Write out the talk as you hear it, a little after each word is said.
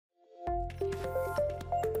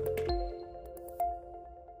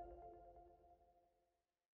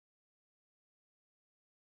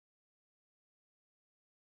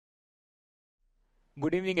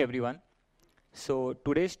Good evening, everyone. So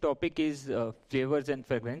today's topic is flavors and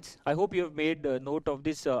fragrance. I hope you have made note of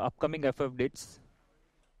this upcoming FF dates.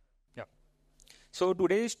 Yeah. So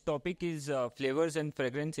today's topic is flavors and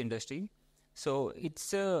fragrance industry. So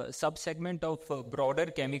it's a sub-segment of broader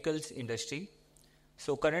chemicals industry.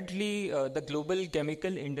 So currently, the global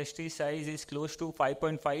chemical industry size is close to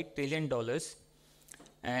 $5.5 trillion dollars.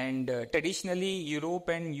 And traditionally, Europe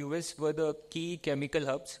and US were the key chemical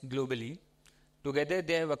hubs globally. Together,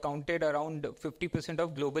 they have accounted around 50%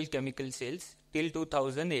 of global chemical sales till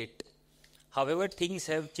 2008. However, things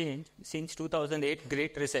have changed since 2008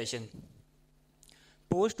 Great Recession.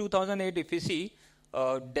 Post 2008, if you see,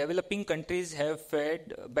 developing countries have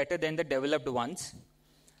fared better than the developed ones.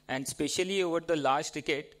 And especially over the last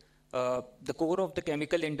decade, the core of the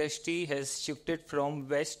chemical industry has shifted from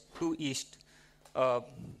west to east.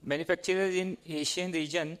 Manufacturers in Asian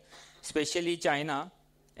region, especially China,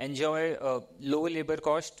 enjoy low labor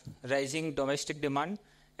cost, rising domestic demand,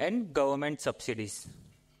 and government subsidies.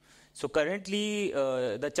 So currently,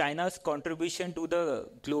 the China's contribution to the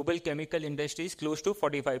global chemical industry is close to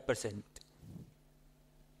 45%.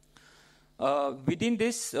 Within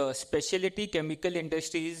this, specialty chemical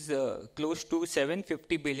industry is close to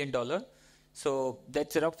 $750 billion. So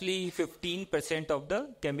that's roughly 15% of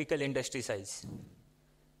the chemical industry size.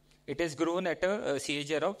 It has grown at a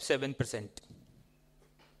CAGR of 7%.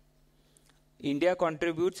 India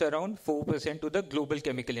contributes around 4% to the global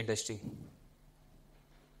chemical industry.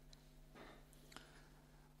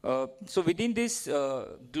 So within this,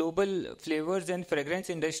 global flavors and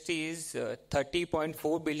fragrance industry is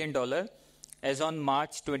 $30.4 billion as on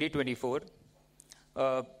March 2024.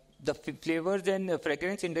 The flavors and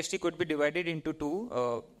fragrance industry could be divided into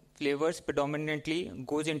two. Flavors predominantly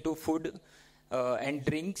goes into food and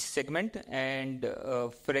drinks segment, and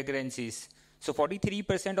fragrances. So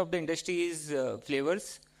 43% of the industry is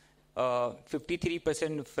flavors,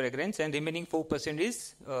 53% fragrance, and remaining 4%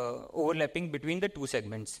 is overlapping between the two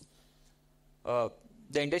segments. The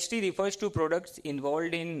industry refers to products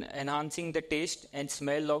involved in enhancing the taste and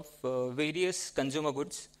smell of various consumer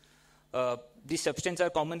goods. These substances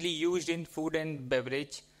are commonly used in food and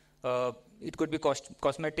beverage. It could be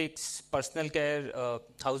cosmetics, personal care,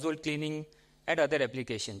 household cleaning, and other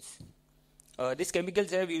applications. These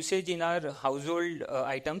chemicals have usage in our household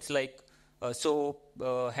items like soap,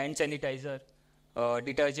 hand sanitizer,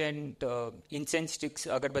 detergent, incense sticks,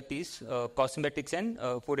 agarbattis, cosmetics, and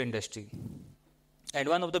food industry. And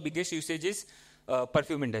one of the biggest usages is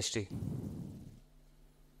perfume industry.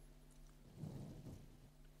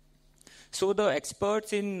 So the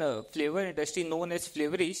experts in flavor industry known as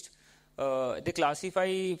flavorists, they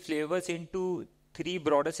classify flavors into three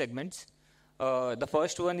broader segments. The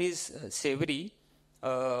first one is savory.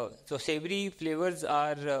 So savory flavors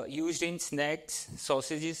are used in snacks,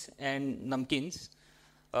 sausages, and namkeens.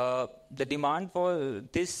 The demand for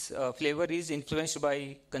this flavor is influenced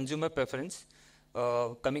by consumer preference,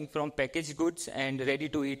 coming from packaged goods and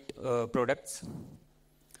ready-to-eat products.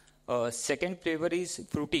 Second flavor is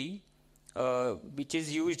fruity, which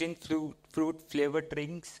is used in fruit-flavored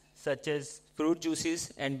drinks such as fruit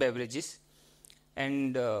juices and beverages.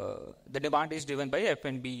 And the demand is driven by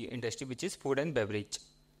F&B industry, which is food and beverage.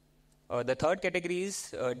 The third category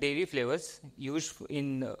is dairy flavors used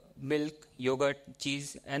in milk, yogurt,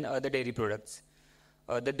 cheese, and other dairy products.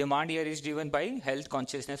 The demand here is driven by health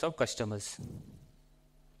consciousness of customers.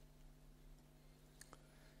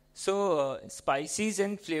 So spices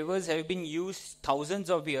and flavors have been used thousands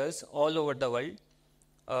of years all over the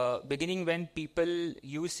world, beginning when people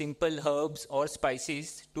use simple herbs or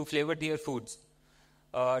spices to flavor their foods.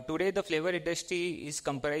 Today, the flavor industry is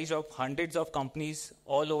comprised of hundreds of companies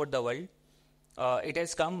all over the world. It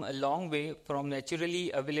has come a long way from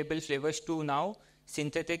naturally available flavors to now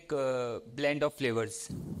synthetic blend of flavors.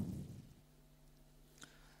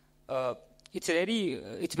 It's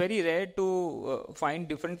very rare to find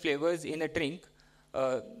different flavors in a drink.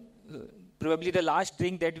 Probably the last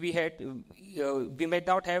drink that we had, we might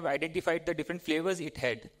not have identified the different flavors it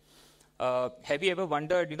had. Have you ever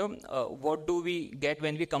wondered, what do we get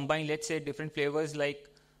when we combine, let's say, different flavors like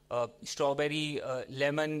strawberry,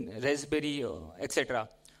 lemon, raspberry, etc.?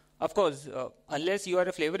 Of course, unless you are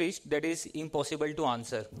a flavorist, that is impossible to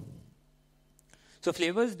answer. So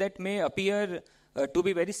flavors that may appear to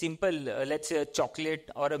be very simple, let's say a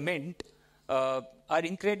chocolate or a mint, are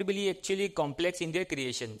incredibly actually complex in their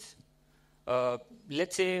creations.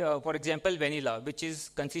 Let's say, for example, vanilla, which is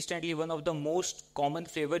consistently one of the most common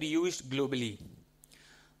flavor used globally.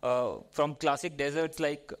 From classic desserts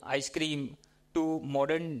like ice cream to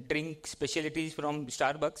modern drink specialties from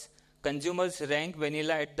Starbucks, consumers rank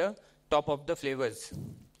vanilla at the top of the flavors.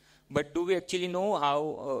 But do we actually know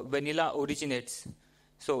how vanilla originates?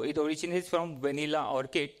 So it originates from vanilla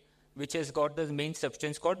orchid, which has got the main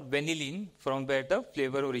substance called vanillin, from where the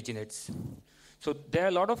flavor originates. So there are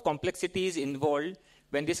a lot of complexities involved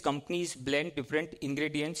when these companies blend different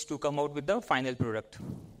ingredients to come out with the final product.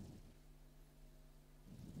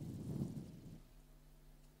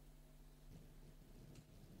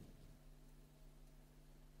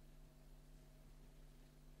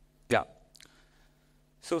 Yeah.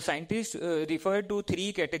 So scientists refer to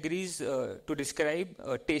three categories to describe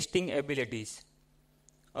tasting abilities: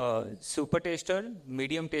 super taster,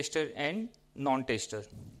 medium taster, and non-taster.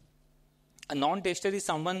 A non-taster is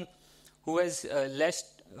someone who has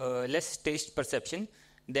less taste perception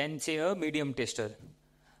than, say, a medium taster,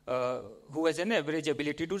 who has an average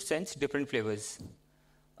ability to sense different flavors.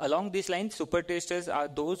 Along these lines, super tasters are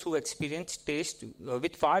those who experience taste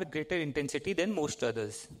with far greater intensity than most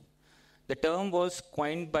others. The term was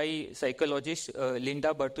coined by psychologist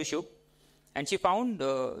Linda Bartushuk, and she found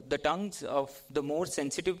the tongues of the more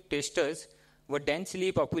sensitive tasters were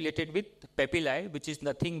densely populated with papillae, which is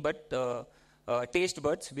nothing but taste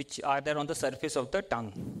buds which are there on the surface of the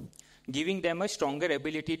tongue, giving them a stronger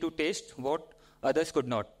ability to taste what others could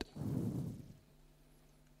not.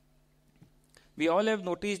 We all have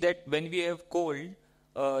noticed that when we have cold,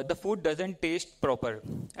 the food doesn't taste proper,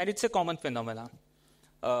 and it's a common phenomenon.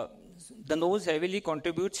 The nose heavily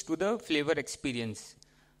contributes to the flavor experience.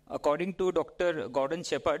 According to Dr. Gordon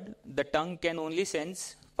Shepherd, the tongue can only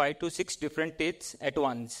sense 5 to 6 different tastes at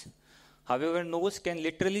once. However, nose can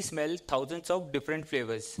literally smell thousands of different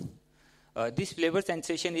flavors. This flavor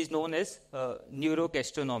sensation is known as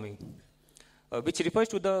neurogastronomy, which refers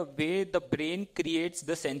to the way the brain creates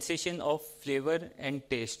the sensation of flavor and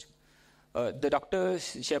taste. The Dr.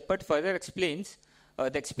 Shepherd further explains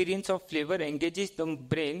the experience of flavor engages the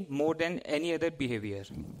brain more than any other behavior.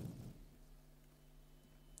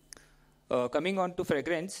 Coming on to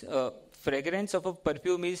fragrance, fragrance of a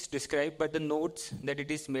perfume is described by the notes that it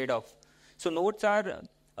is made of. So notes are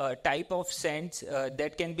a type of scents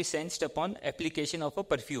that can be sensed upon application of a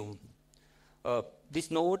perfume. These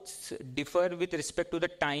notes differ with respect to the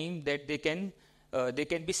time that they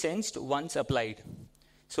can be sensed once applied.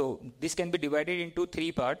 So this can be divided into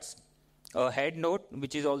three parts: head note,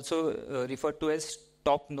 which is also referred to as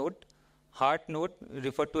top note; heart note,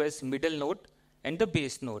 referred to as middle note; and the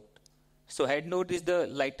base note. So head note is the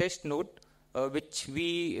lightest note, which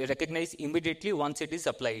we recognize immediately once it is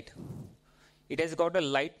applied. It has got a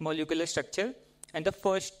light molecular structure and the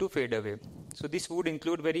first to fade away. So this would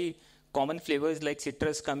include very common flavors like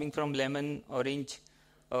citrus coming from lemon, orange.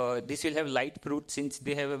 This will have light fruit since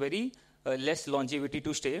they have a very less longevity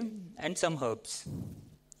to stay, and some herbs.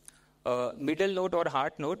 Middle note or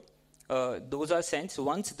heart note, those are scents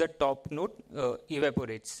once the top note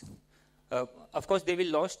evaporates. Of course, they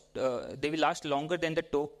will last longer than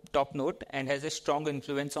the top note and has a strong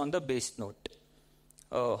influence on the base note.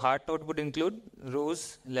 Heart note would include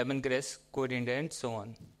rose, lemongrass, coriander, and so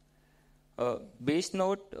on. Base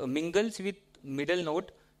note mingles with middle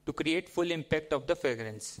note to create full impact of the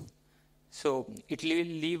fragrance. So it will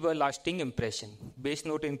leave a lasting impression. Base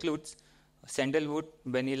note includes sandalwood,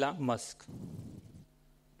 vanilla, musk.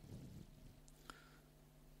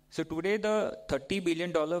 So today the $30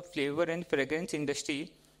 billion flavor and fragrance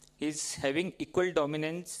industry is having equal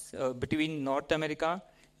dominance between North America,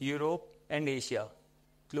 Europe, and Asia,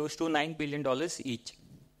 close to $9 billion each.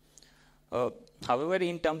 However,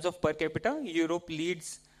 in terms of per capita, Europe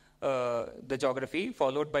leads the geography,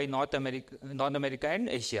 followed by North America and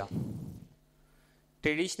Asia.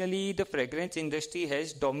 Traditionally, the fragrance industry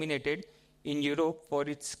has dominated in Europe for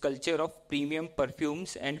its culture of premium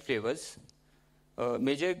perfumes and flavors.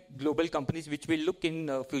 Major global companies, which we'll look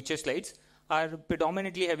in future slides, are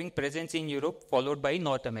predominantly having presence in Europe, followed by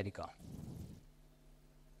North America.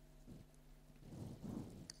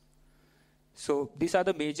 So these are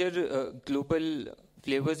the major global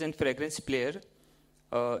flavors and fragrance player.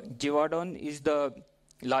 Givaudan is the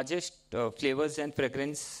largest flavors and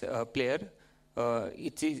fragrance player.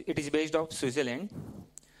 It is based off Switzerland.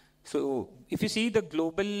 So if you see the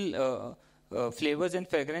global flavors and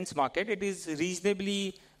fragrance market, it is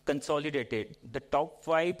reasonably consolidated. The top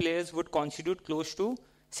 5 players would constitute close to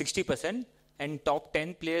 60%, and top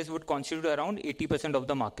 10 players would constitute around 80% of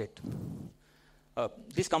the market.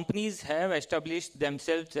 These companies have established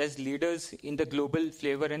themselves as leaders in the global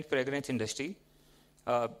flavor and fragrance industry.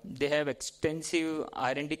 They have extensive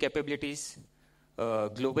R&D capabilities,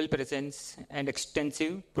 global presence, and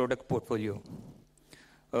extensive product portfolio.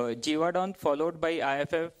 Givaudan, followed by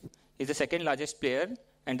IFF, is the second largest player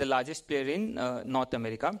and the largest player in North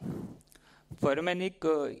America.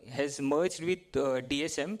 Firmenich has merged with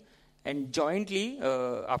DSM, and jointly,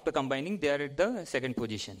 after combining, they are at the second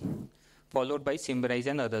position, followed by Symrise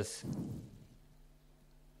and others.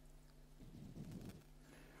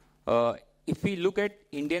 If we look at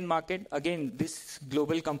Indian market, again, these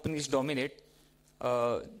global companies dominate.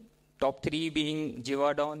 Uh, Top three being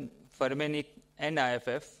Givaudan, Firmenich, and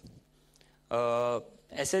IFF.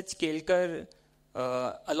 SH Kelkar,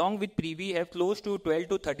 along with Privi, have close to 12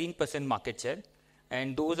 to 13% market share.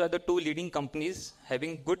 And those are the two leading companies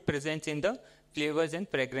having good presence in the flavors and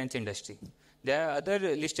fragrance industry. There are other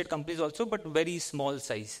listed companies also, but very small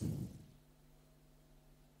size.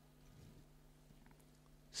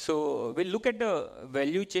 So we'll look at the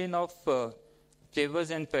value chain of flavors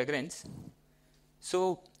and fragrance.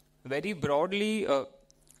 So very broadly,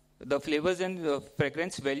 the flavors and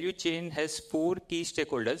fragrance value chain has four key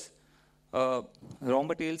stakeholders: raw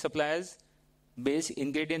material suppliers, base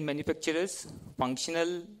ingredient manufacturers,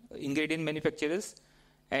 functional ingredient manufacturers,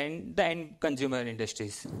 and the end consumer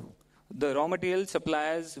industries. The raw material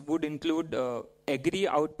suppliers would include agri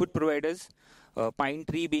output providers, pine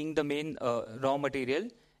tree being the main raw material,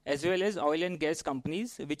 as well as oil and gas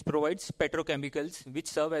companies, which provides petrochemicals, which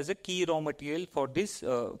serve as a key raw material for this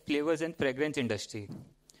flavors and fragrance industry.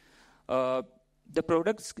 The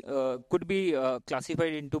products could be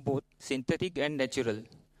classified into both synthetic and natural.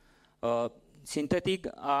 Synthetic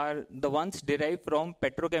are the ones derived from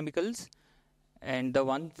petrochemicals and the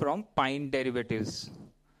one from pine derivatives.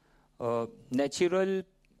 Natural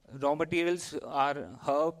raw materials are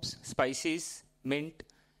herbs, spices, mint,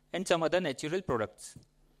 and some other natural products.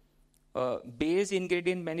 Base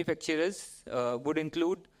ingredient manufacturers would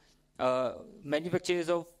include manufacturers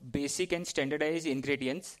of basic and standardized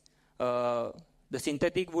ingredients. The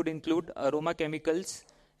synthetic would include aroma chemicals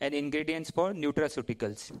and ingredients for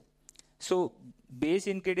nutraceuticals. So, base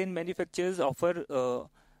ingredient manufacturers offer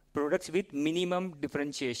products with minimum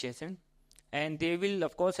differentiation, and they will,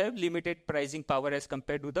 of course, have limited pricing power as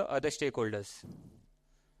compared to the other stakeholders.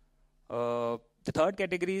 The third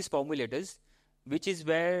category is formulators, which is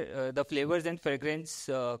where the flavors and fragrance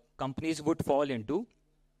companies would fall into.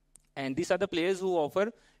 And these are the players who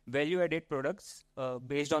offer value-added products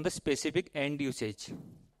based on the specific end usage.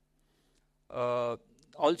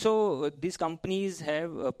 Also, these companies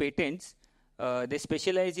have patents. They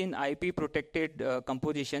specialize in IP-protected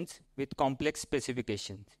compositions with complex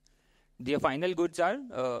specifications. Their final goods are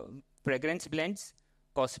fragrance blends,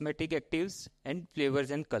 cosmetic actives, and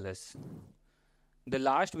flavors and colors. The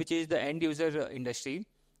last, which is the end user industry,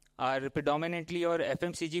 are predominantly your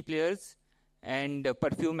FMCG players and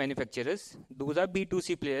perfume manufacturers. Those are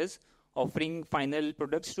B2C players offering final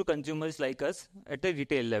products to consumers like us at the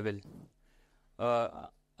retail level.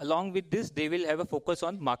 Along with this, they will have a focus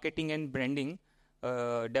on marketing and branding,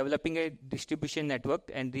 developing a distribution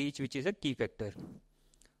network and reach, which is a key factor.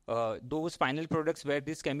 Those final products where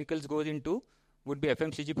these chemicals goes into would be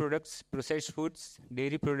FMCG products, processed foods,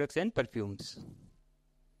 dairy products, and perfumes.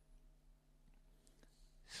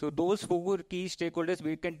 So those four key stakeholders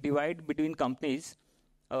we can divide between companies.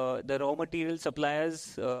 The raw material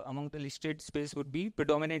suppliers among the listed space would be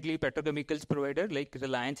predominantly petrochemicals provider like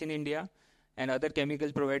Reliance in India and other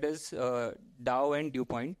chemical providers, Dow and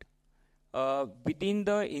DuPont. Within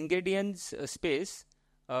the ingredients space,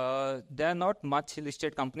 there are not much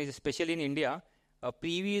listed companies, especially in India.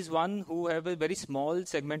 Privi is one who have a very small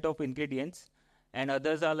segment of ingredients, and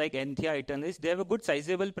others are like Enthia, Economies. They have a good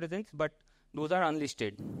sizable presence, but those are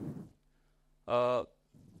unlisted.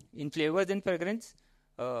 In flavors and fragrance,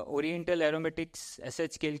 Oriental Aromatics,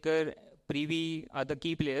 SH Kelkar, Privi are the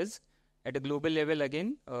key players. At a global level,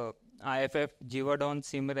 again, IFF, Givaudan,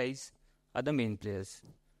 Symrise are the main players.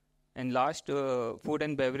 And last, food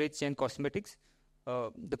and beverage and cosmetics,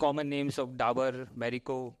 the common names of Dabur,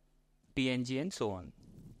 Marico, P&G, and so on.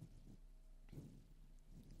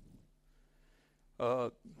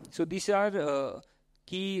 So these are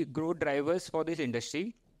key growth drivers for this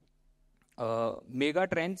industry. Mega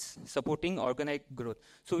trends supporting organic growth.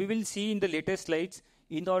 So we will see in the later slides,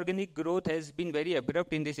 inorganic growth has been very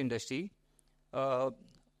abrupt in this industry.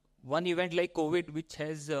 One event like COVID, which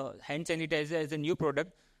has hand sanitizer as a new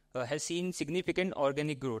product, has seen significant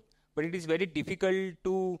organic growth. But it is very difficult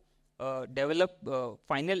to develop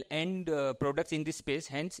final end products in this space.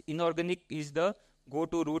 Hence, inorganic is the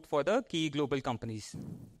go-to route for the key global companies.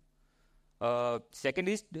 Second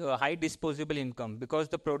is high disposable income, because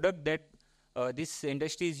the product that this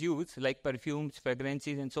industries use, like perfumes,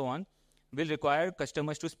 fragrances, and so on, will require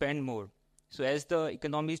customers to spend more. So as the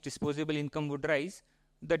economy's disposable income would rise,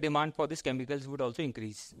 the demand for these chemicals would also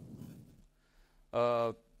increase.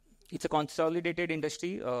 It's a consolidated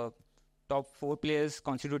industry. top 4 players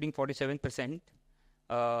constituting 47%.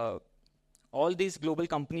 All these global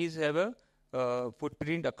companies have a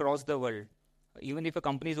footprint across the world. Even if a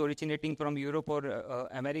company is originating from Europe or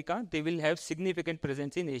America, they will have significant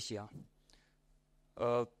presence in Asia.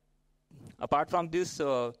 Apart from this,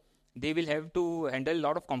 they will have to handle a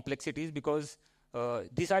lot of complexities because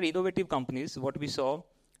these are innovative companies, what we saw,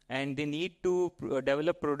 and they need to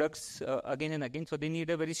develop products again and again. So they need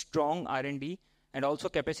a very strong R&D and also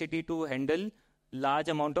capacity to handle large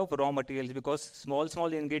amount of raw materials, because small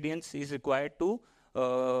ingredients is required to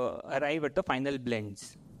arrive at the final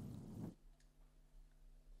blends.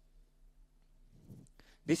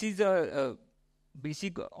 This is a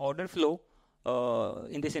basic order flow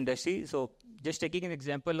in this industry. So just taking an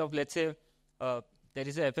example of, let's say, there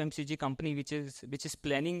is a FMCG company which is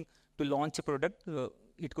planning to launch a product.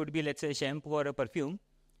 It could be, let's say, a shampoo or a perfume.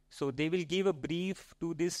 So they will give a brief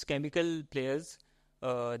to these chemical players.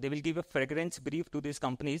 They will give a fragrance brief to these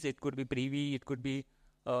companies. It could be Privy, it could be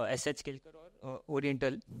SH Kelkar or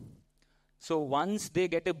Oriental. So once they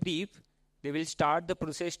get a brief, they will start the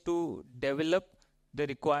process to develop the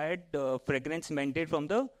required fragrance mandate from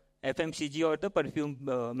the FMCG or the perfume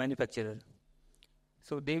manufacturer.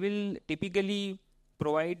 So they will typically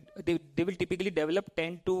develop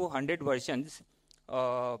 10 to 100 versions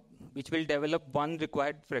which will develop one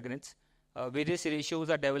required fragrance. Various ratios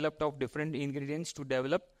are developed of different ingredients to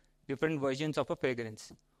develop different versions of a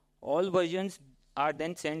fragrance. All versions are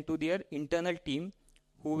then sent to their internal team,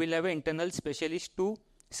 who will have an internal specialist to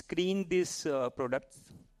screen these products.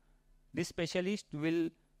 This specialist will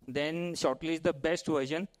then shortlist the best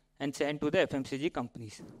version and send to the FMCG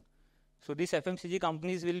companies. So these FMCG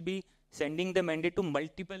companies will be sending the mandate to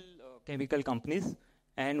multiple chemical companies,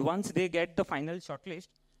 and once they get the final shortlist,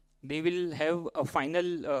 they will have a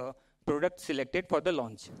final product selected for the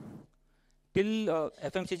launch. Till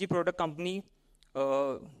FMCG product company,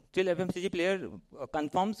 till FMCG player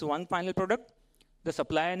confirms one final product, the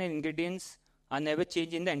supply and ingredients are never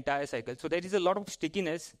changed in the entire cycle. So there is a lot of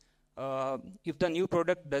stickiness. If the new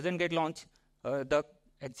product doesn't get launched, the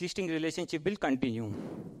existing relationship will continue.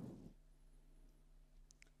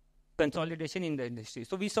 Consolidation in the industry.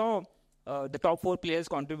 So we saw the top 4 players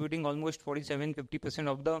contributing almost 47-50%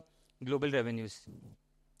 of the global revenues.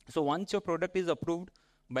 So once your product is approved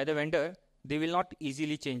by the vendor, they will not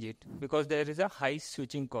easily change it because there is a high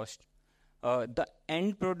switching cost. The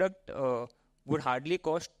end product would hardly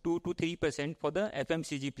cost 2 to 3% for the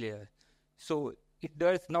FMCG player. So it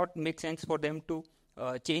does not make sense for them to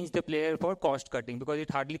change the player for cost cutting, because it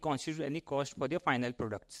hardly constitutes any cost for their final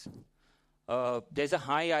products. There's a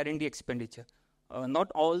high R&D expenditure.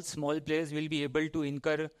 Not all small players will be able to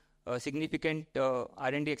incur significant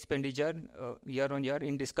R&D expenditure year on year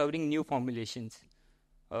in discovering new formulations.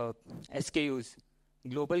 SKUs.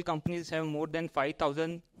 Global companies have more than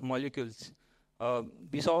 5,000 molecules.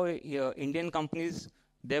 We saw Indian companies,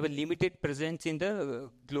 they have a limited presence in the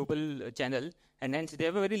global channel, and hence they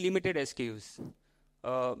have a very limited SKUs.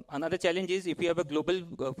 Another challenge is, if you have a global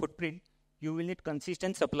footprint, you will need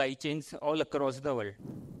consistent supply chains all across the world.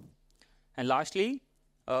 And lastly,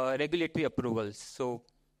 regulatory approvals. So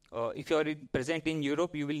if you are present in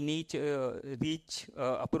Europe, you will need reach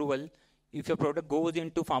approval. If your product goes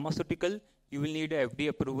into pharmaceutical, you will need a FDA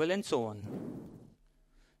approval, and so on.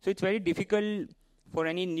 So it's very difficult for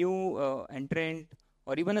any new entrant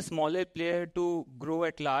or even a smaller player to grow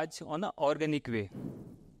at large on an organic way.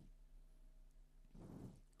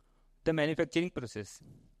 The manufacturing process.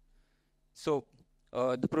 So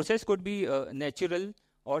the process could be natural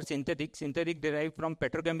or synthetic. Synthetic derived from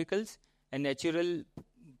petrochemicals, and natural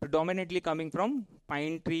predominantly coming from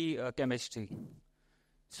pine tree chemistry.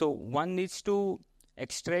 So one needs to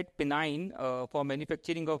extract pinene for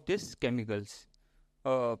manufacturing of these chemicals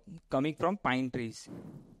coming from pine trees.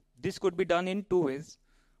 This could be done in 2 ways.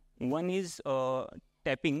 One is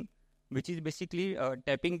tapping, which is basically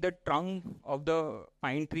tapping the trunk of the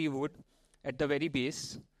pine tree wood at the very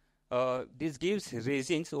base. This gives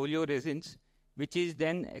resins, oleoresins, which is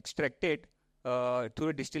then extracted through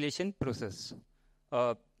a distillation process.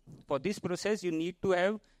 For this process, you need to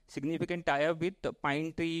have significant tie-up with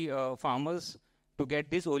pine tree farmers to get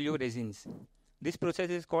these oleoresins. This process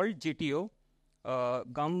is called GTO,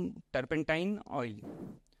 gum turpentine oil.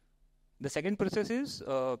 The second process is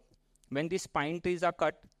when these pine trees are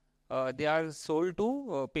cut, they are sold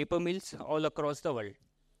to paper mills all across the world.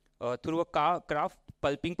 Through a craft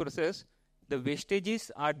pulping process, the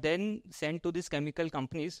wastages are then sent to these chemical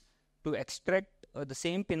companies to extract the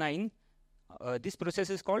same pinene. This process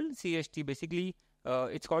is called CST. Basically,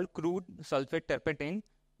 it's called crude sulfate turpentine,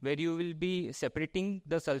 where you will be separating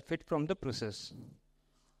the sulfate from the process.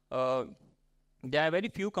 uh, there are very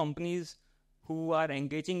few companies who are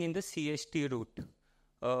engaging in the CST route.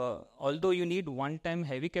 Although you need one-time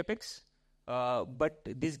heavy capex, but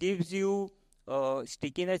this gives you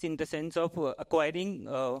stickiness in the sense of acquiring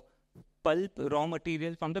pulp raw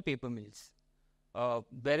material from the paper mills.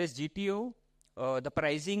 Whereas GTO, the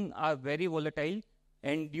pricing are very volatile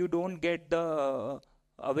and you don't get the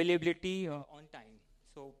availability on time.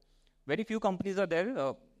 So very few companies are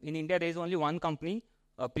there. In India, there is only one company,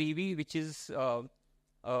 Privi, which is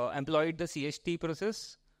employed the CST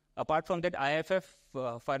process. Apart from that, IFF,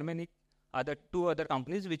 Firmenich are the two other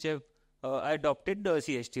companies which have adopted the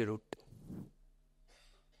CST route.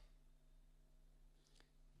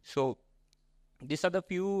 So these are the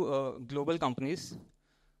few global companies.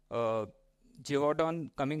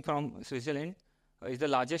 Givaudan, coming from Switzerland, is the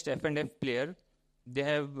largest F&F player. They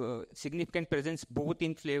have significant presence both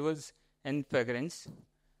in flavors and fragrance.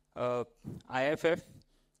 IFF,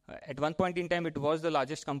 at one point in time, it was the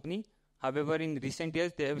largest company. However, in recent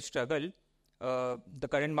years, they have struggled. The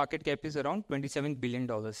current market cap is around $27 billion.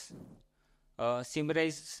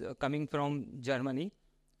 Symrise, coming from Germany,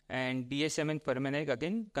 and DSM and Firmenich,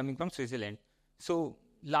 again, coming from Switzerland. So,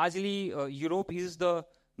 largely, Europe is the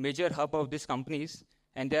major hub of these companies,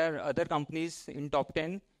 and there are other companies in top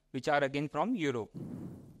 10 which are again from Europe.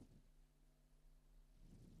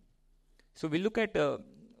 So, we look at a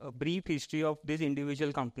brief history of these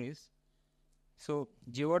individual companies. So,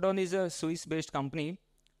 Givaudan is a Swiss-based company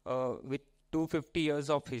with 250 years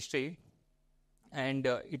of history, and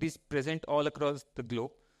it is present all across the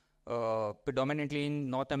globe, predominantly in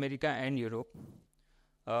North America and Europe.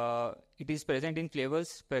 It is present in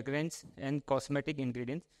flavors, fragrance, and cosmetic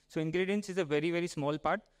ingredients. So, ingredients is a very, very small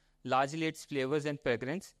part. Largely, it's flavors and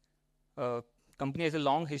fragrance. Company has a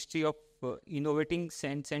long history of innovating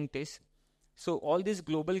scents and tastes. So, all these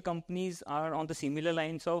global companies are on the similar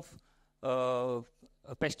lines of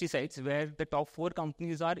pesticides, where the top 4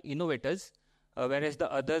 companies are innovators, whereas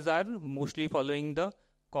the others are mostly following the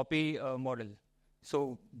copy model.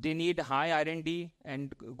 So they need high R&D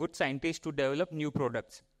and good scientists to develop new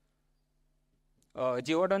products.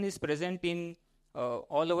 Givaudan is present in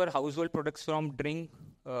all our household products, from drink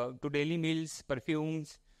to daily meals,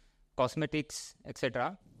 perfumes, cosmetics,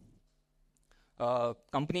 etc.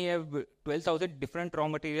 Company have 12,000 different raw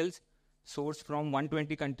materials sourced from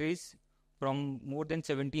 120 countries, from more than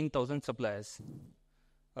 17,000 suppliers.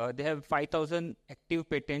 They have 5,000 active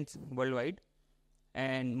patents worldwide,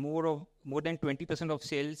 and more than 20% of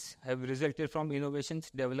sales have resulted from innovations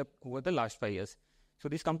developed over the last 5 years. So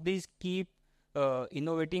these companies keep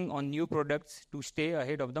innovating on new products to stay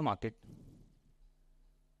ahead of the market.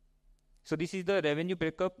 So this is the revenue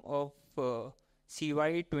breakup of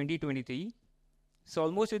CY 2023. So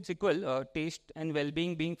almost it's equal. Taste and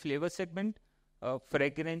well-being being flavor segment.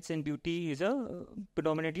 Fragrance and beauty is a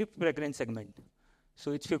predominantly fragrance segment.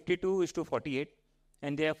 So it's 52:48,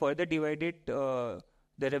 and they have further divided the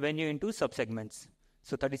revenue into sub-segments.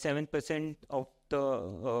 So 37% of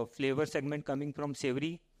the flavor segment coming from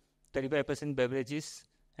savory, 35% beverages,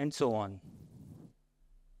 and so on.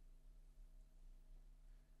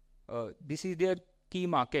 This is their key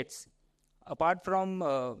markets. Apart from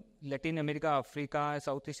Latin America, Africa,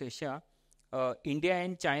 Southeast Asia, India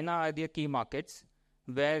and China are their key markets,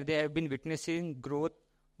 where they have been witnessing growth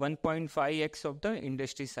 1.5x of the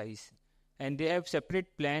industry size. And they have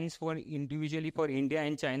separate plans for individually for India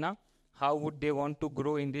and China, how would they want to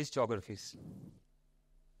grow in these geographies.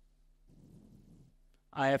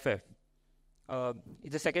 IFF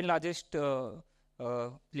is the second largest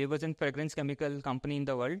flavors and fragrance chemical company in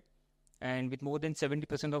the world, and with more than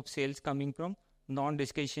 70% of sales coming from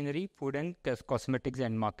non-discretionary food and cosmetics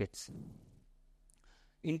end markets.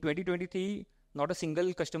 In 2023, not a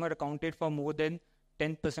single customer accounted for more than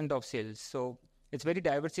 10% of sales. So it's very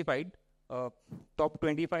diversified. Top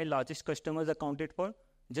 25 largest customers accounted for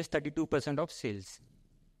just 32% of sales.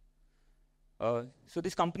 So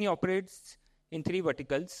this company operates in 3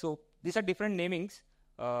 verticals. So these are different namings,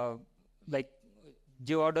 like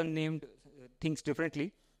Givaudan named things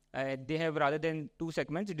differently. They have, rather than 2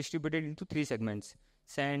 segments, distributed into 3 segments: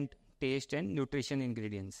 scent, taste, and nutrition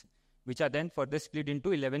ingredients, which are then further split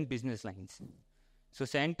into 11 business lines. So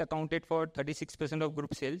scent accounted for 36% of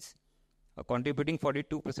group sales, contributing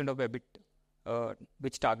 42% of EBIT,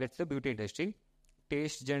 which targets the beauty industry.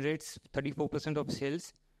 Taste generates 34% of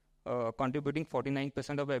sales, contributing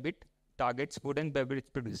 49% of EBIT, targets food and beverage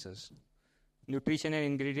producers. Nutrition and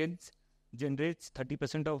ingredients generates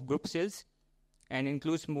 30% of group sales and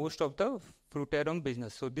includes most of the Frutarom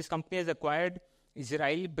business. So this company has acquired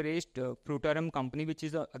Israel-based Frutarom company, which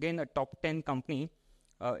is again a top 10 company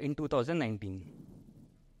in 2019.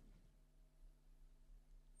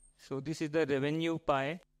 So this is the revenue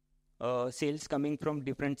pie, sales coming from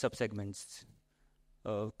different subsegments.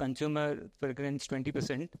 Consumer fragrance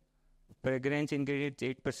 20%, fragrance ingredients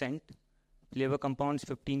 8%, flavor compounds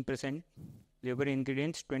 15%, flavor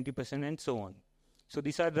ingredients 20%, and so on. So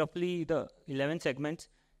these are roughly the 11 segments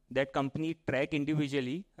that company track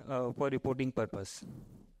individually for reporting purpose.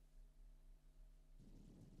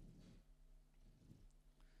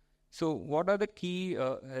 So what are the key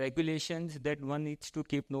regulations that one needs to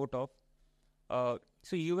keep note of?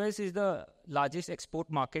 So US is the largest export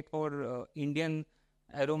market for Indian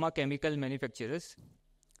aroma chemical manufacturers.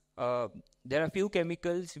 There are few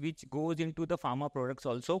chemicals which goes into the pharma products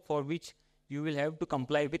also, for which you will have to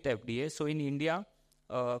comply with FDA. So in India,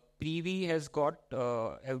 Privi has got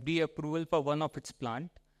FDA approval for one of its plant.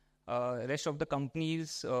 Rest of the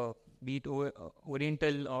companies, be it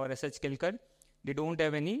Oriental or SH Kelkar, they don't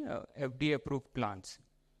have any FDA approved plants.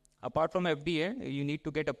 Apart from FDA, you need to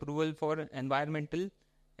get approval for environmental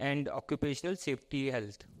and occupational safety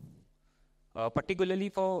health. Particularly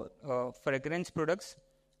for fragrance products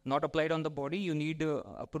not applied on the body, you need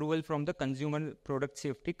approval from the Consumer Product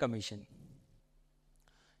Safety Commission.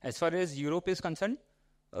 As far as Europe is concerned,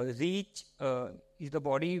 REACH is the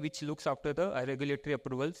body which looks after the regulatory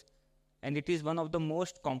approvals, and it is one of the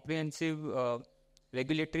most comprehensive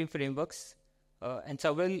regulatory frameworks, and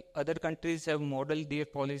several other countries have modeled their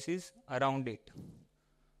policies around it.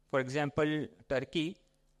 For example, Turkey,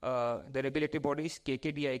 the regulatory body is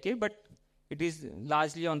KKDIK, but it is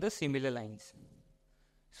largely on the similar lines.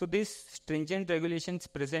 So these stringent regulations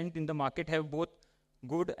present in the market have both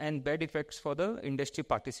good and bad effects for the industry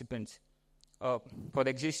participants. For the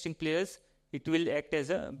existing players, it will act as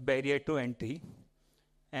a barrier to entry,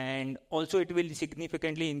 and also it will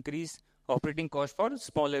significantly increase operating costs for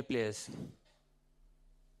smaller players.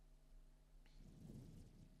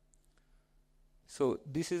 So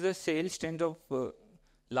this is a sales trend of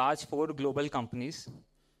large 4 global companies.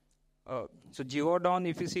 So Givaudan,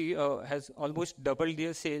 if you see, has almost doubled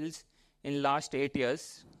their sales in last 8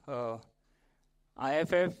 years.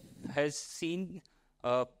 IFF has seen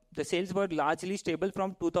the sales were largely stable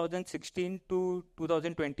from 2016 to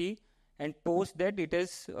 2020, and post that it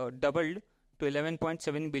has doubled to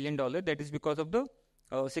 $11.7 billion. That is because of the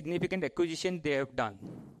significant acquisition they have done.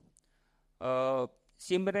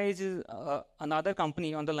 Symrise is another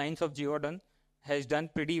company on the lines of Givaudan, has done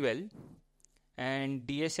pretty well. And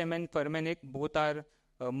DSM and Firmenich both are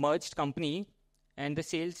merged company, and the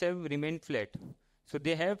sales have remained flat. So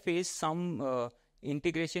they have faced some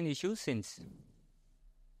integration issues since.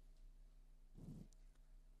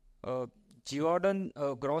 Givaudan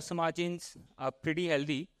gross margins are pretty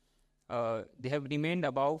healthy. They have remained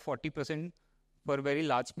above 40% for a very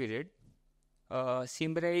large period.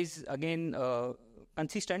 Symrise again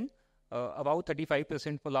consistent, about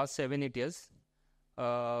 35% for last 7-8 years.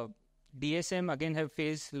 DSM again have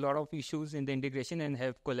faced a lot of issues in the integration and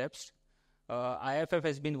have collapsed. IFF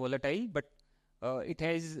has been volatile, but it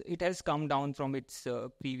has come down from its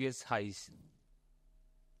previous highs.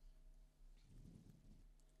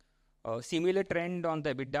 Similar trend on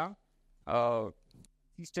the EBITDA,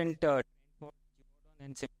 consistent trend for Givaudan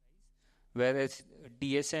and Symrise, whereas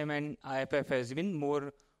DSM and IFF has been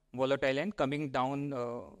more volatile and coming down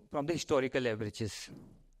from the historical averages.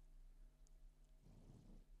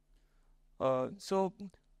 So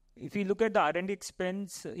if you look at the R&D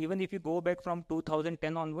expense, even if you go back from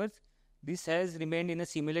 2010 onwards, this has remained in a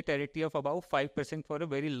similar territory of about 5% for a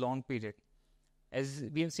very long period. As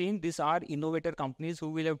we have seen, these are innovator companies who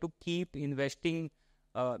will have to keep investing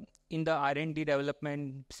in the R&D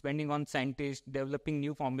development, spending on scientists, developing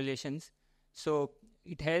new formulations. So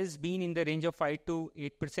it has been in the range of 5 to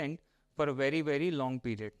 8% for a very, very long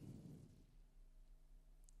period.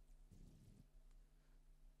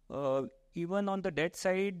 Even on the debt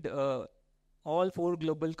side, all 4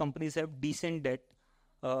 global companies have decent debt.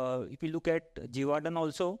 If you look at Givaudan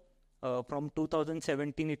also, from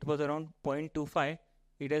 2017 it was around 0.25.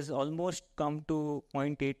 It has almost come to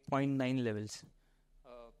 0.8, 0.9 levels.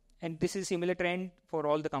 And this is similar trend for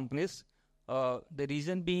all the companies. The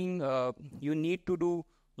reason being, you need to do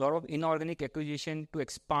a lot of inorganic acquisition to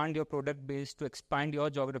expand your product base, to expand your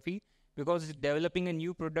geography, because developing a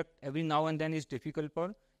new product every now and then is difficult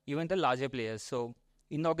for even the larger players. So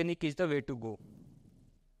inorganic is the way to go.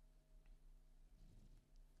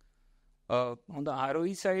 On the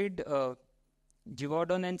ROE side,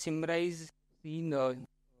 Givaudan and Symrise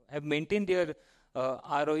have maintained their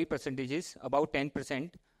ROE percentages, about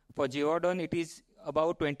 10%. For Givaudan, it is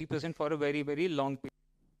about 20% for a very, very long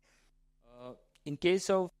period. In case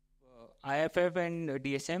of IFF and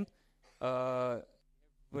DSM, a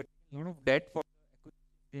lot of debt for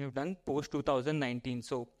they have done post 2019.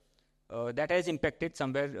 So that has impacted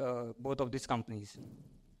somewhere both of these companies.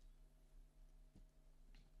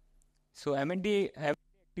 So M&A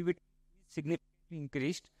activity significantly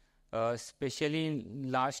increased, especially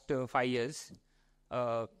in last 5 years.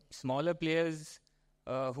 Smaller players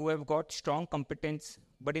who have got strong competence,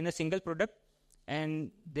 but in a single product,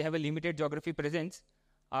 and they have a limited geography presence,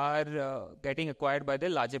 are getting acquired by the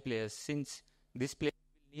larger players, since these players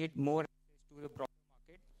will need more access to the broader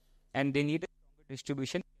market, and they need a stronger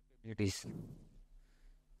distribution capabilities.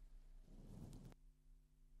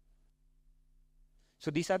 So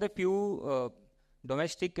these are the few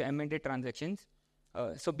domestic M&A transactions.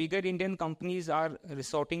 So bigger Indian companies are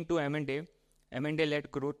resorting to M&A, M&A-led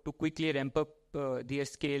growth to quickly ramp up their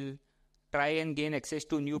scale, try and gain access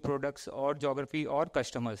to new products or geography or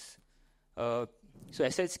customers. So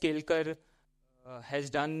SS Kelkar has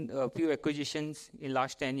done a few acquisitions in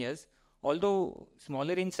last 10 years, although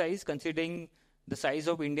smaller in size considering the size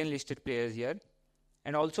of Indian listed players here.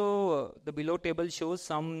 And also the below table shows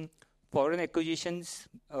some foreign acquisitions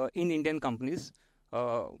in Indian companies.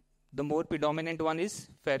 Uh, the more predominant one is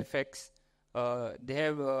Fairfax. They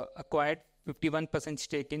have acquired 51%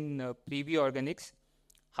 stake in Privy Organics.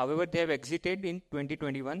 However, they have exited in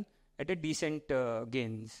 2021 at a decent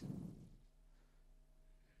gains.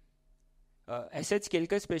 SH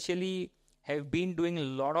Kelkar especially have been doing a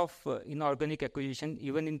lot of inorganic acquisition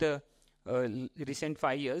even in the recent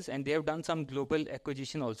 5 years, and they have done some global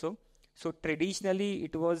acquisition also. So traditionally,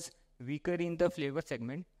 it was weaker in the flavor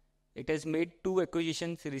segment. It has made two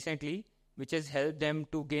acquisitions recently, which has helped them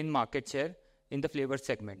to gain market share in the flavor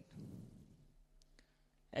segment.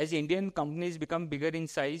 As Indian companies become bigger in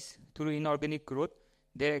size through inorganic growth,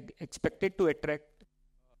 they are expected to attract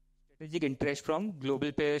strategic interest from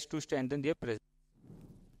global players to strengthen their presence.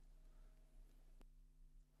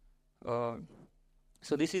 Uh,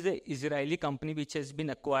 so this is an Israeli company which has been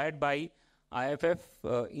acquired by IFF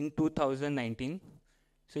in 2019.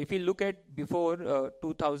 So if you look at before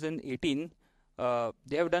 2018,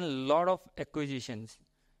 they have done a lot of acquisitions.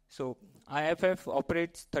 So IFF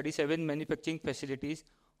operates 37 manufacturing facilities.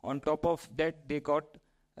 On top of that, they got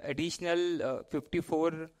additional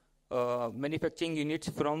 54 manufacturing units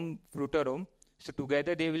from Frutarom. So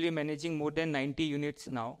together they will be managing more than 90 units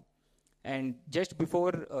now. And just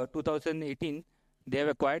before 2018, they have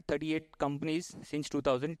acquired 38 companies since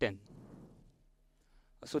 2010.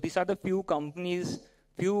 So these are the few companies,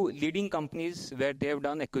 few leading companies where they have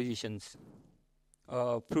done acquisitions.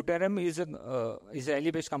 Frutarom is an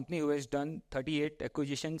Israeli-based company who has done 38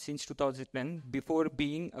 acquisitions since 2010 before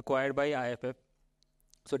being acquired by IFF.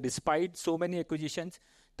 So despite so many acquisitions,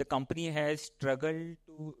 the company has struggled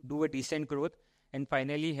to do a decent growth and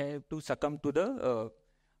finally have to succumb to the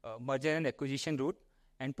merger and acquisition route.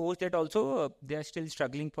 And post that also, they are still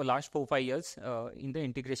struggling for last 4-5 years in the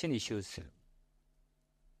integration issues.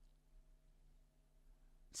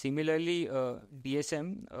 Similarly,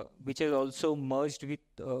 DSM, which has also merged with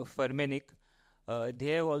Fermenic,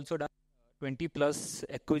 they have also done 20 plus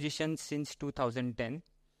acquisitions since 2010,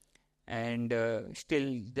 and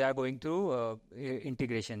still they are going through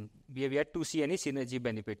integration. We have yet to see any synergy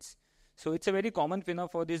benefits. So it's a very common phenomenon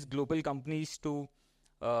for these global companies to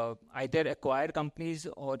either acquire companies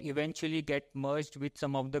or eventually get merged with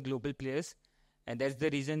some of the global players, and that's the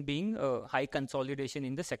reason being high consolidation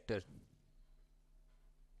in the sector.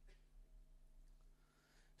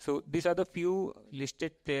 So these are the few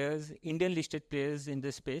listed players, Indian listed players in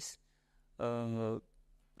this space.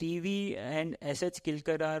 TV and SH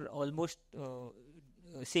Kilkar are almost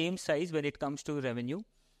same size when it comes to revenue.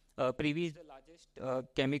 Privy is the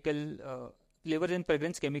largest chemical flavor and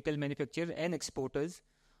fragrance chemical manufacturer and exporters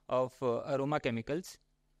of aroma chemicals.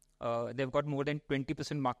 They've got more than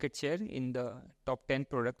 20% market share in the top 10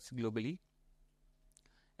 products globally.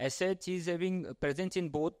 SH is having a presence in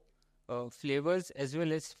both flavors as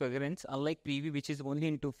well as fragrance, unlike Privy, which is only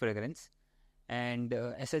into fragrance. And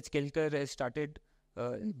SH Kelkar has started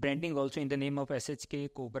branding also in the name of SHK,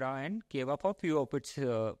 Cobra, and Keva for few of its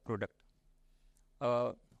product.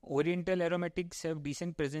 Oriental Aromatics have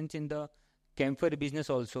decent presence in the camphor business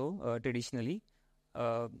also traditionally,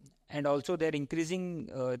 and also they're increasing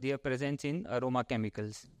their presence in aroma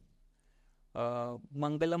chemicals.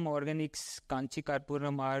 Mangalam Organics, Kanchi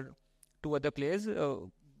Karpuram are two other players,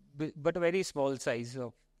 but very small size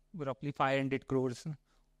of roughly 500 crores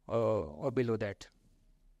or below that.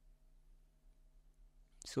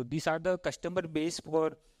 So these are the customer base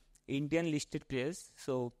for Indian listed players.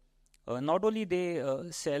 So not only they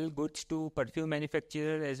sell goods to perfume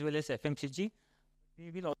manufacturer as well as FMCG,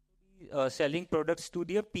 they will also be selling products to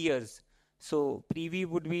their peers. So Privy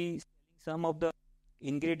would be selling some of the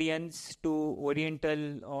ingredients to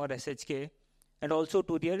Oriental or SHK, and also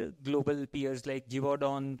to their global peers like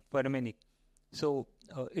Givaudan, Firmenich. So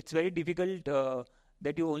it's very difficult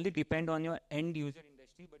that you only depend on your end user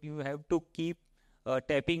industry, but you have to keep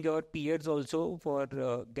tapping your peers also for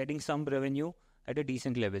getting some revenue at a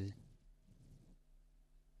decent level.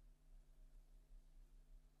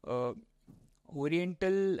 Uh,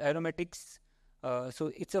 Oriental Aromatics,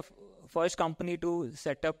 so it's a first company to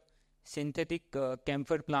set up synthetic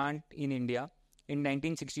camphor plant in India in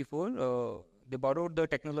 1964. They borrowed the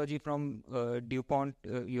technology from DuPont,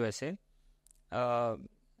 USA.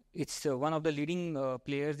 It's one of the leading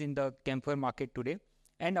players in the camphor market today,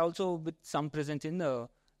 and also with some presence in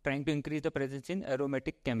trying to increase the presence in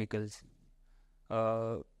aromatic chemicals.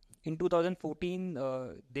 In 2014,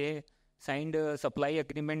 they signed a supply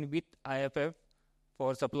agreement with IFF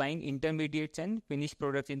for supplying intermediates and finished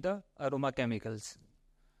products in the aroma chemicals.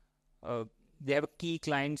 They have key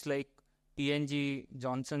clients like P&G,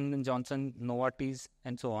 Johnson & Johnson, Novartis,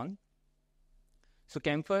 and so on. So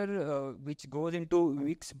camphor, which goes into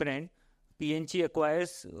Vicks brand, P&G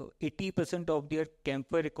acquires 80% of their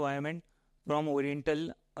camphor requirement from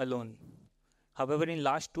Oriental alone. However, in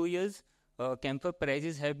last 2 years, camphor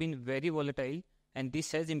prices have been very volatile, and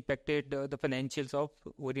this has impacted the financials of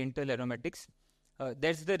Oriental Aromatics.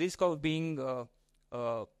 That's the risk of being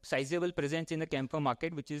sizable presence in the camphor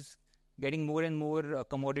market, which is getting more and more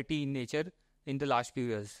commodity in nature in the last few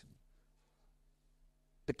years.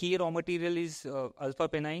 The key raw material is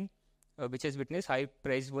alpha-penine, which has witnessed high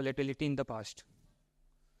price volatility in the past.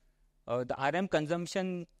 The RM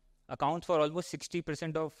consumption accounts for almost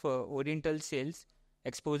 60% of Oriental sales,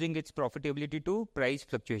 exposing its profitability to price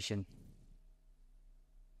fluctuation.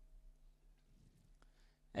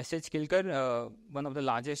 SH Kilker, one of the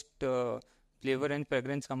largest flavor and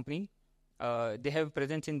fragrance company, they have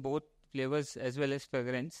presence in both flavors as well as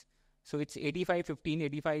fragrance. So it's 85-15,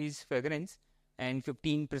 85 is fragrance and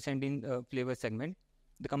 15% in flavor segment.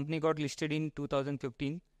 The company got listed in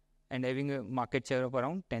 2015 and having a market share of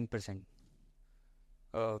around 10%.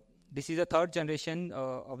 This is a third generation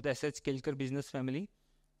of the SH Kilker business family,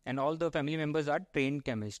 and all the family members are trained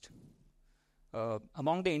chemists.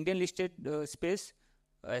 Among the Indian listed space,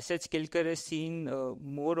 SH Kilker has seen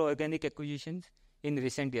more organic acquisitions in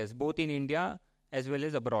recent years, both in India as well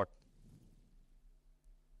as abroad.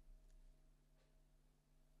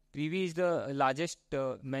 Privi is the largest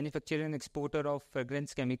manufacturer and exporter of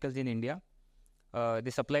fragrance chemicals in India.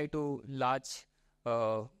 They supply to large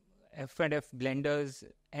F&F blenders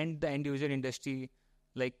and the end user industry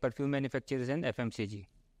like perfume manufacturers and FMCG.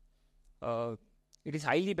 It is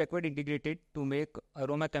highly backward integrated to make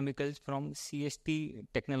aroma chemicals from CST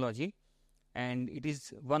technology, and it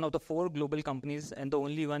is one of the 4 global companies and the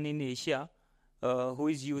only one in Asia who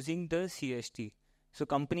is using the CST. So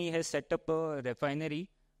company has set up a refinery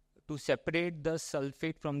to separate the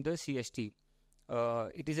sulfate from the CST.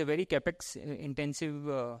 It is a very capex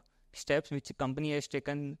intensive steps which the company has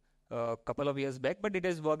taken a couple of years back, but it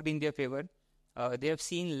has worked in their favor. They have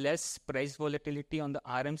seen less price volatility on the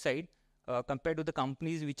RM side compared to the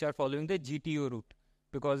companies which are following the GTO route,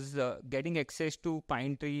 because getting access to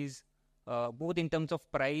pine trees, both in terms of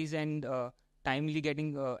price and timely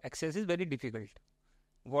getting access, is very difficult.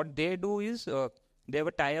 What they do is they have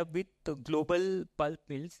a tie-up with global pulp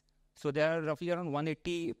mills. So there are roughly around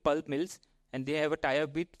 180 pulp mills, and they have a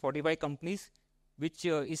tie-up with 45 companies, which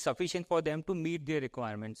is sufficient for them to meet their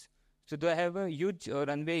requirements. So they have a huge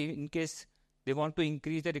runway in case they want to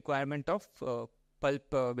increase the requirement of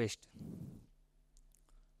pulp waste.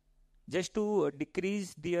 Just to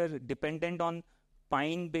decrease their dependence on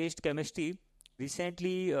pine-based chemistry,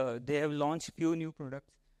 recently they have launched few new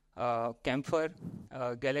products, camphor,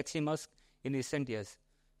 Galaxy Musk in recent years.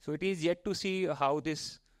 So it is yet to see how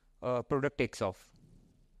this product takes off.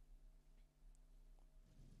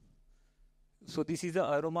 So this is the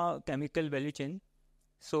aroma chemical value chain.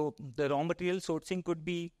 So the raw material sourcing could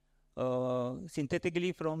be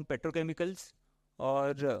synthetically from petrochemicals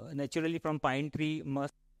or naturally from pine tree,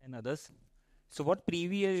 musk and others. So what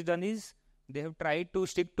Privi has done is they have tried to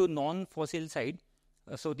stick to non-fossil side.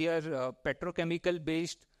 So their petrochemical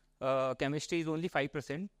based chemistry is only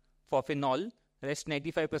 5% for phenol, rest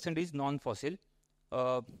 95% is non-fossil.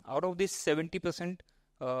 Out of this 70%,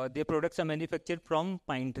 their products are manufactured from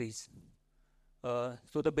pine trees.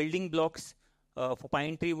 So the building blocks for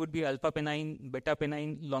pine tree would be alpha-penine,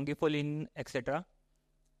 beta-penine, longipholin, etc.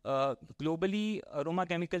 Globally, aroma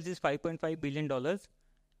chemicals is $5.5 billion,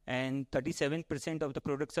 and 37% of the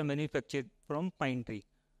products are manufactured from pine tree.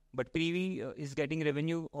 But Privi is getting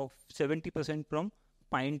revenue of 70% from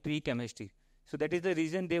pine tree chemistry. So that is the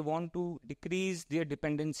reason they want to decrease their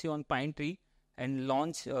dependency on pine tree and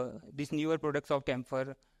launch these newer products of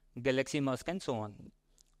camphor, galaxy musk, and so on.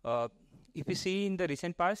 Uh, if you see in the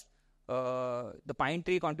recent past, the pine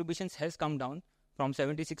tree contributions has come down from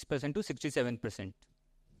 76% to 67%.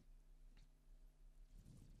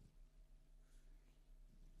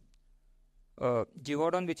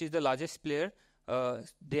 Givaudan, which is the largest player,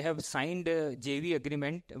 they have signed a JV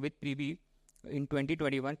agreement with Privi in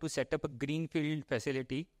 2021 to set up a greenfield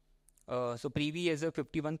facility. So Privi has a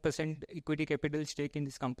 51% equity capital stake in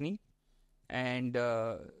this company, and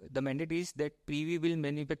the mandate is that Privi will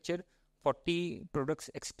manufacture 40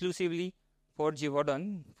 products exclusively for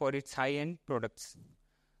Givaudan for its high-end products.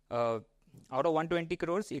 Out of 120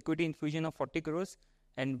 crores, equity infusion of 40 crores,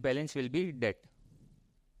 and balance will be debt.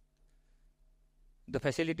 The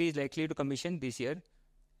facility is likely to commission this year,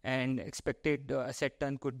 and expected asset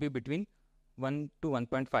turn could be between 1 to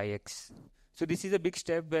 1.5x. So this is a big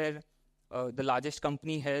step where the largest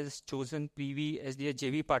company has chosen Privi as their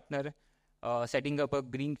JV partner, setting up a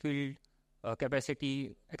greenfield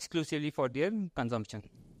capacity exclusively for their consumption.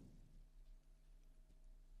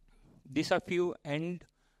 These are few end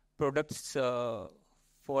products for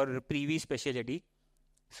Privi specialty.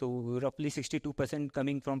 So roughly 62%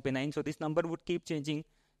 coming from penine. So this number would keep changing.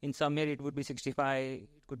 In some year it would be 65, it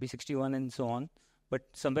could be 61, and so on. But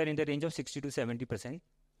somewhere in the range of 60 to 70%.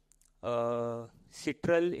 Citral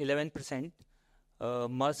 11%.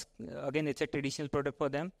 Musk, again, it's a traditional product for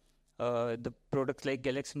them. The products like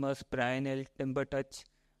Galaxy Musk, Prionyl, Timber Touch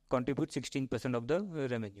contribute 16% of the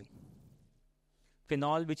revenue.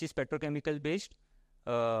 Phenol, which is petrochemical based,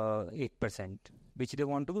 8%, which they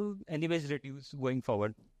want to anyways reduce going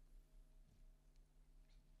forward.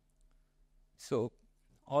 So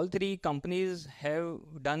all three companies have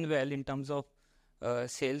done well in terms of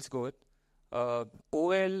sales growth.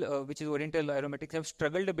 OL, which is Oriental Aromatics, have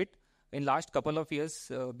struggled a bit in last couple of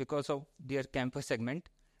years because of their camphor segment.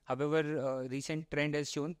 However, recent trend has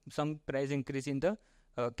shown some price increase in the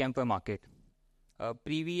camphor market.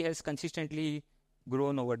 Privi has consistently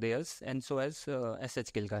grown over the years, and so has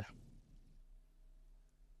SH Kilkar.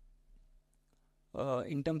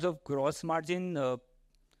 In terms of gross margin,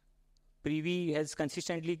 Privi has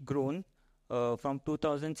consistently grown from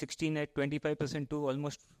 2016 at 25% to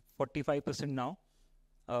almost 45% now.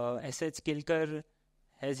 SH Kilkar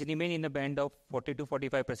has remained in a band of 40 to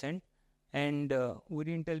 45%, and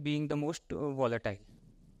Oriental being the most volatile.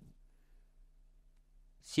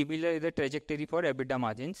 Similar is the trajectory for EBITDA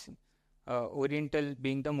margins, Oriental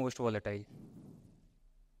being the most volatile.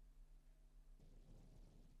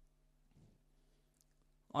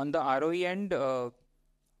 On the ROE end,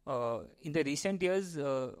 in the recent years,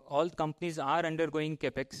 all companies are undergoing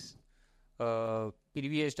capex.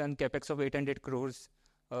 Privi has done capex of 800 crores.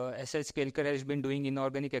 SH Kelkar has been doing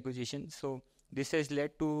inorganic acquisitions. So this has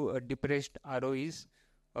led to depressed ROEs.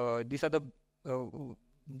 These are the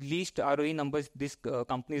least ROE numbers these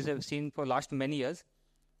companies have seen for last many years.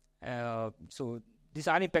 So these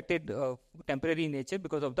are impacted temporary in nature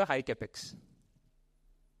because of the high capex.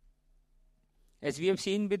 As we have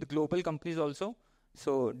seen with global companies also,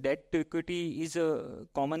 so debt to equity is a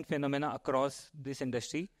common phenomena across this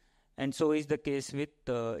industry, and so is the case with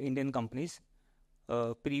Indian companies.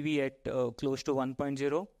 Privi at close to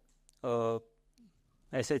 1.0,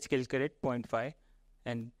 SH Kilkar at 0.5,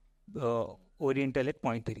 and Oriental at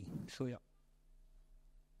 0.3. So yeah.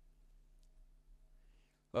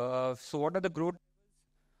 So what are the growth?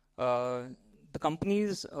 The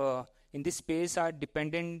companies in this space are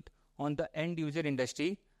dependent on the end user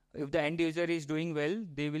industry. If the end user is doing well,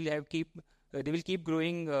 they will keep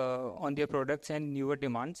growing on their products and newer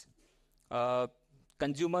demands.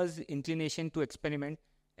 Consumers' inclination to experiment,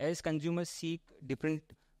 as consumers seek different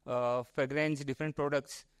fragrance, different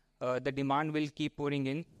products, the demand will keep pouring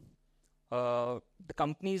in. The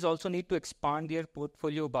companies also need to expand their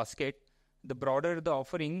portfolio basket. The broader the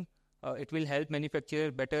offering, it will help manufacturer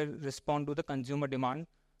better respond to the consumer demand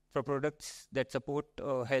for products that support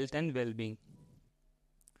health and well-being.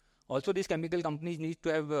 Also, these chemical companies need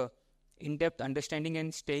to have in-depth understanding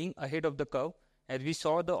and staying ahead of the curve. As we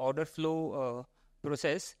saw the order flow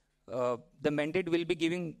process, the mandate will be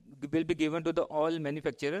given to the all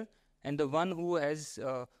manufacturer, and the one who has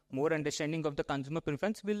more understanding of the consumer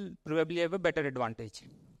preference will probably have a better advantage.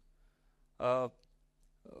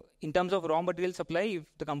 In terms of raw material supply, if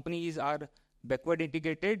the companies are backward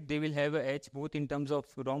integrated, they will have an edge both in terms of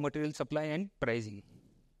raw material supply and pricing.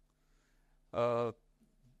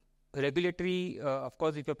 Regulatory, of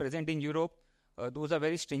course, if you're present in Europe, those are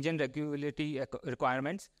very stringent regulatory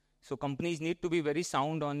requirements. So companies need to be very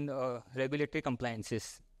sound on regulatory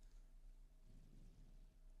compliances.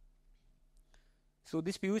 So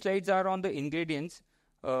these few slides are on the ingredients.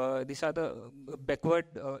 These are the backward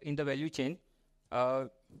in the value chain.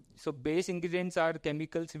 So base ingredients are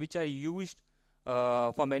chemicals which are used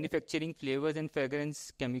for manufacturing flavors and fragrance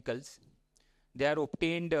chemicals. They are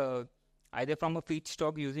obtained either from a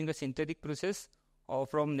feedstock using a synthetic process or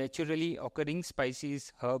from naturally occurring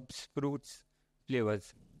spices, herbs, fruits,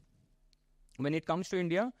 flavors. When it comes to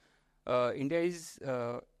India, India is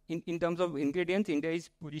in terms of ingredients, India is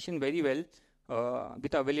positioned very well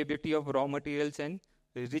with availability of raw materials and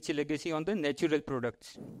rich legacy on the natural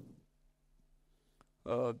products.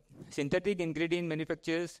 Synthetic ingredient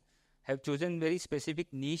manufacturers have chosen very specific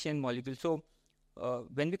niche and molecules. So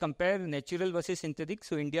when we compare natural versus synthetic,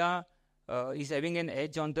 so India is having an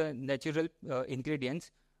edge on the natural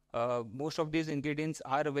ingredients. Most of these ingredients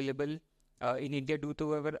are available in India due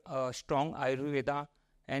to our strong Ayurveda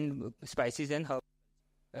and spices and herbs.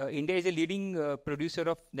 India is a leading producer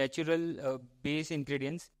of natural base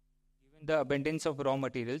ingredients, given the abundance of raw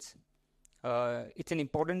materials. It's an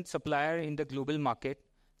important supplier in the global market,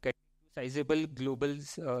 catering to sizable global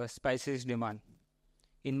spices demand.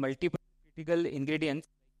 In multiple critical ingredients,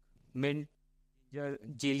 mint,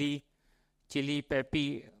 ginger, chili,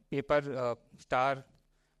 pepper, star,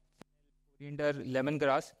 coriander,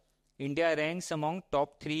 lemongrass, India ranks among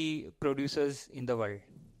top 3 producers in the world.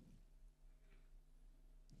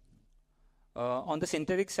 On the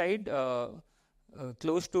synthetic side,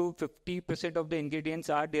 close to 50% of the ingredients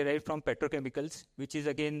are derived from petrochemicals, which is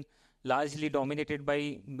again largely dominated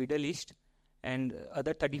by Middle East, and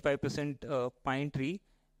other 35% pine tree,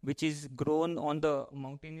 which is grown on the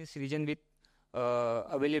mountainous region with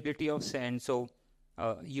availability of sand. So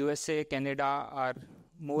USA, Canada are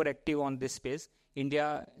more active on this space.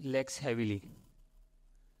 India lacks heavily.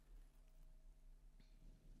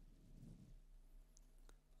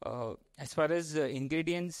 As far as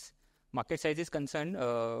ingredients market size is concerned,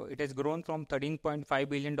 it has grown from $13.5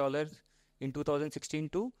 billion in 2016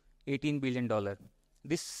 to $18 billion.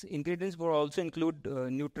 These ingredients will also include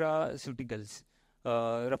nutraceuticals.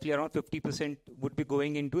 Roughly around 50% would be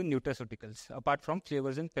going into nutraceuticals, apart from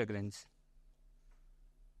flavors and fragrance.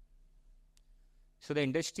 So the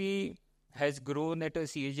industry has grown at a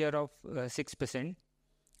CAGR of 6%.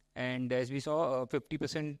 And as we saw,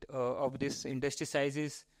 50% of this industry size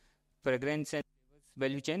is fragrance and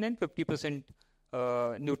value chain, and 50%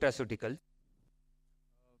 nutraceutical.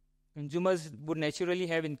 Consumers would naturally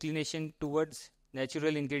have inclination towards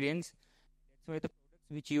natural ingredients. That's why the products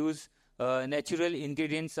which use natural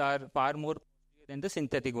ingredients are far more costlier than the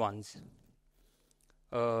synthetic ones.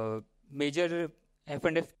 Major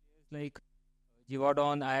F&F like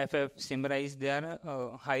Givaudan, IFF, Simrise, they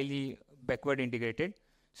are highly backward integrated.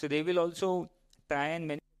 So they will also try and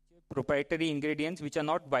manufacture proprietary ingredients which are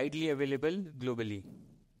not widely available globally.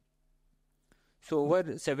 So over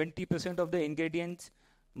 70% of the ingredients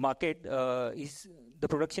market the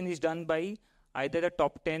production is done by either the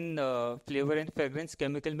top 10 flavor and fragrance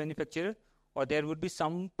chemical manufacturer, or there would be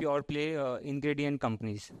some pure play ingredient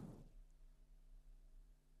companies.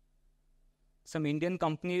 Some Indian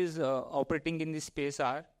companies operating in this space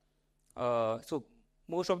are, so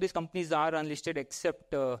most of these companies are unlisted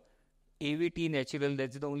except AVT Natural.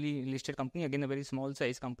 That's the only listed company, again a very small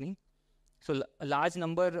size company. So a large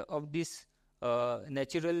number of these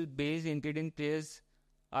natural based ingredient players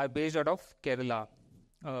are based out of Kerala.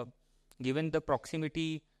 Given the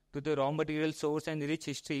proximity to the raw material source and rich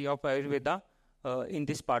history of Ayurveda in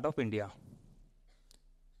this part of India.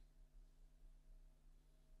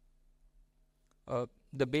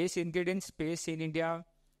 The base ingredient space in India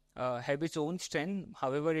have its own strength.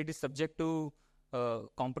 However, it is subject to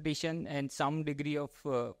competition and some degree of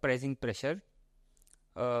pricing pressure.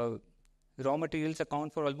 Raw materials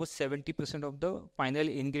account for almost 70% of the final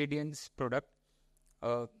ingredients product.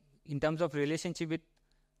 In terms of relationship with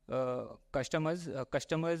customers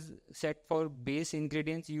set for base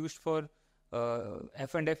ingredients used for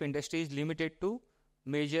F&F industry is limited to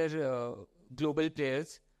major global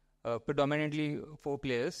players, predominantly 4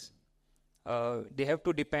 players. They have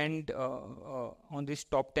to depend on these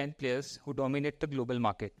top 10 players who dominate the global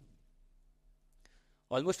market.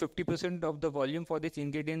 Almost 50% of the volume for this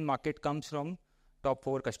ingredient market comes from top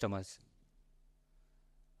 4 customers.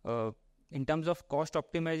 In terms of cost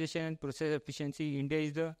optimization and process efficiency, India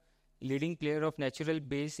is the leading player of natural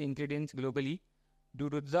base ingredients globally due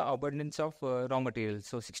to the abundance of raw materials.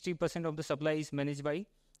 So 60% of the supply is managed by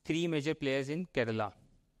 3 major players in Kerala.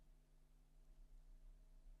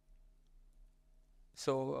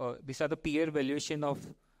 So these are the peer valuation of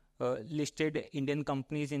listed Indian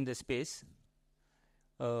companies in the space.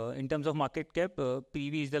 In terms of market cap,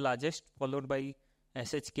 PV is the largest, followed by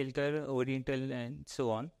SH Kilker, Oriental, and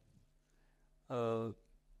so on.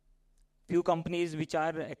 Few companies which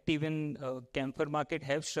are active in camphor market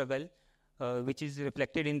have struggled, which is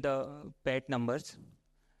reflected in the PAT numbers.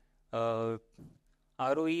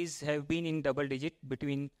 ROEs have been in double digit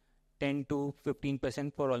between 10 to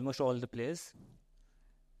 15% for almost all the players.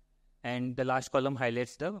 And the last column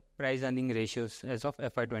highlights the price earning ratios as of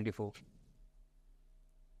FY24.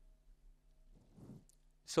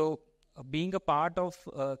 So, being a part of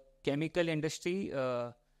chemical industry,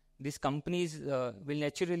 these companies will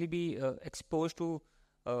naturally be exposed to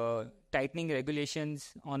tightening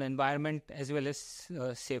regulations on environment as well as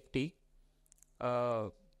safety.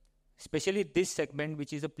 Especially this segment,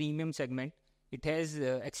 which is a premium segment, it has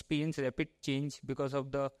experienced rapid change because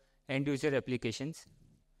of the end user applications.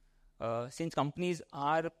 Since companies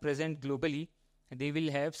are present globally, they will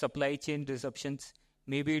have supply chain disruptions,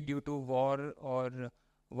 maybe due to war or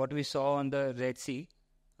what we saw on the Red Sea.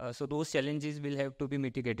 So those challenges will have to be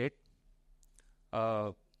mitigated.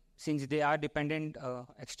 Since they are dependent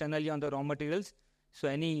externally on the raw materials, so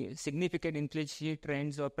any significant inflationary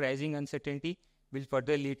trends or pricing uncertainty will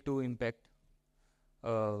further lead to impact.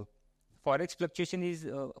 Forex fluctuation is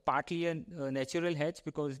partly a natural hedge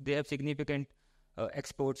because they have significant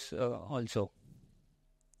exports also.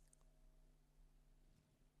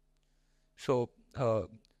 So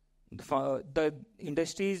the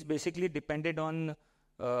industry is basically dependent on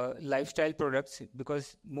lifestyle products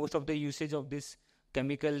because most of the usage of these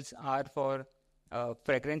chemicals are for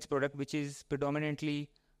fragrance product, which is predominantly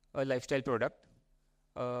a lifestyle product.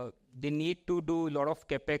 They need to do a lot of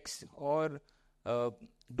capex or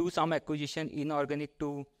do some acquisition inorganic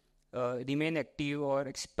to remain active or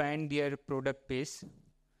expand their product base.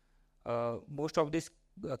 Most of these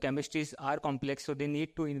chemistries are complex, so they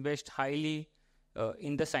need to invest highly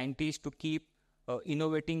in the scientists to keep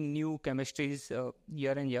innovating new chemistries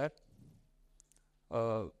year and year.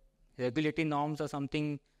 Regulatory norms are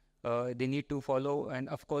something they need to follow, and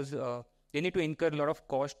of course they need to incur a lot of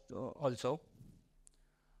cost also.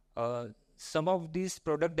 Some of these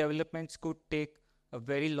product developments could take a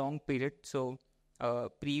very long period. So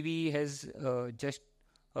Privi has just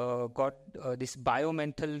got this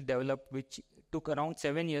biomenthol developed, which took around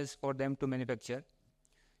 7 years for them to manufacture.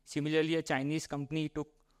 Similarly, a Chinese company took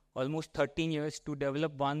almost 13 years to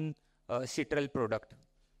develop one citral product.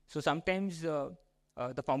 So sometimes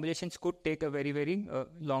the formulations could take a very, very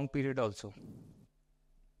long period also.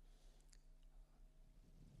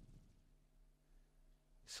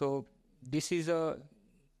 So this is a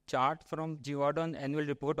chart from Givaudan annual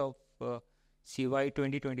report of CY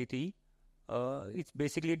 2023. It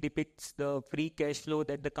basically depicts the free cash flow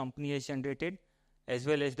that the company has generated as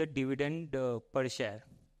well as the dividend per share.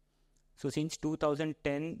 So since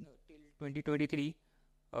 2010 till 2023,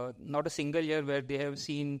 not a single year where they have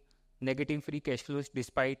seen negative free cash flows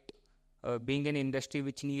despite being an industry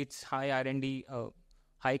which needs high R&D,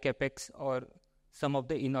 high capex or some of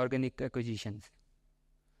the inorganic acquisitions.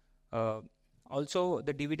 Also,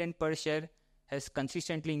 the dividend per share has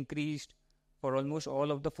consistently increased for almost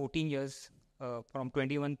all of the 14 years from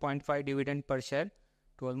 21.5 dividend per share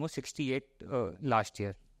to almost 68 last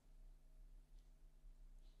year.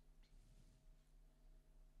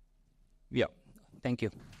 Yeah, thank you.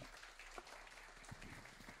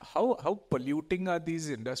 How polluting are these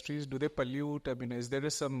industries? Do they pollute? I mean, is there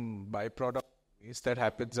some byproduct waste that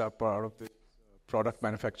happens as part of the product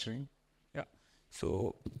manufacturing? Yeah.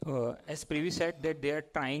 So, as Privi said, that they are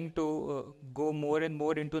trying to go more and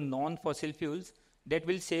more into non-fossil fuels that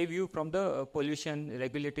will save you from the pollution,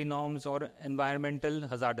 regulatory norms, or environmental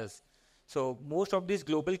hazards. So, most of these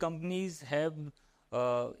global companies have,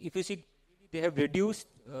 if you see, they have reduced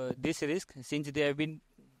this risk since they have been,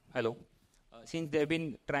 since they have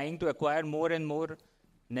been trying to acquire more and more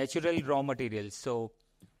natural raw materials. So,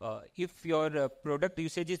 if your product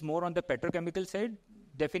usage is more on the petrochemical side,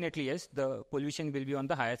 definitely yes, the pollution will be on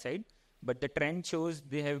the higher side. But the trend shows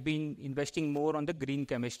they have been investing more on the green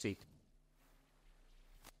chemistry.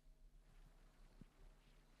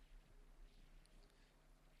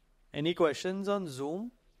 Any questions on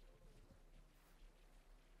Zoom?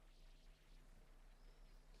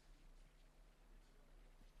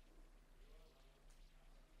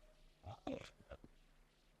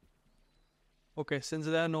 Okay, since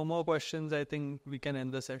there are no more questions, I think we can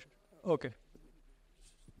end the session. Okay.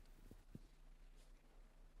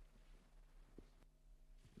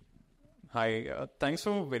 Hi, thanks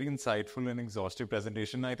for a very insightful and exhaustive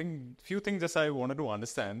presentation. I think few things just I wanted to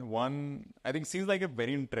understand. One, I think seems like a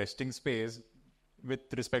very interesting space with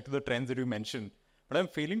respect to the trends that you mentioned. But I'm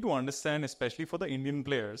failing to understand, especially for the Indian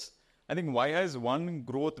players, I think why has one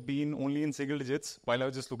growth been only in single digits while I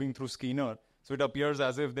was just looking through Skinner? So it appears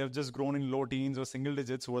as if they've just grown in low teens or single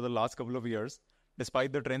digits over the last couple of years,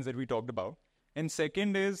 despite the trends that we talked about. And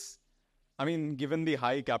second is, I mean, given the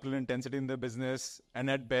high capital intensity in the business, and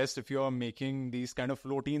at best, if you're making these kind of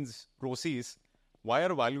low teens ROCEs, why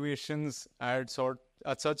are valuations at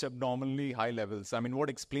such abnormally high levels? I mean, what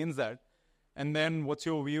explains that? And then what's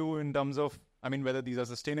your view in terms of, I mean, whether these are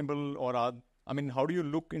sustainable or are, I mean, how do you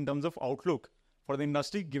look in terms of outlook for the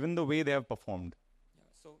industry given the way they have performed?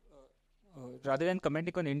 So, rather than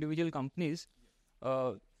commenting on individual companies,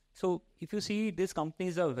 so if you see, these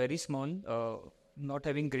companies are very small, not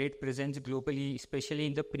having great presence globally, especially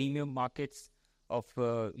in the premium markets of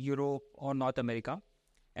Europe or North America.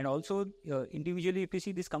 And also, individually, if you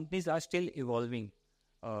see, these companies are still evolving.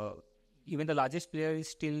 Even the largest player is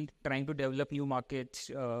still trying to develop new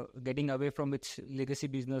markets, getting away from its legacy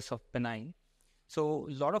business of benign. So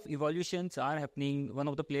a lot of evolutions are happening. One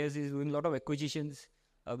of the players is doing a lot of acquisitions,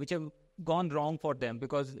 which have gone wrong for them,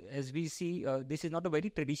 because as we see, this is not a very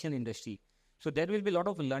traditional industry. So there will be a lot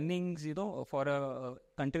of learnings, for a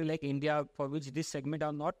country like India, for which this segment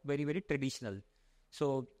are not very, very traditional.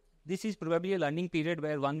 So this is probably a learning period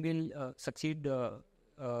where one will succeed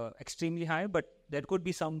extremely high, but there could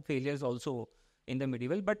be some failures also in the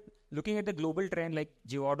medieval. But looking at the global trend like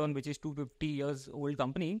Givaudan, which is 250 years old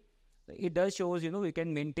company, it does shows, we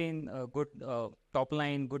can maintain good top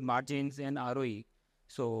line, good margins and ROE.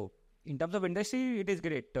 So in terms of industry, it is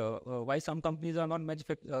great. Why some companies are not much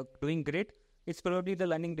doing great, it's probably the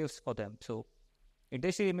learning days for them. So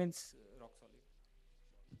industry remains rock solid.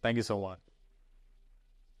 Thank you so much.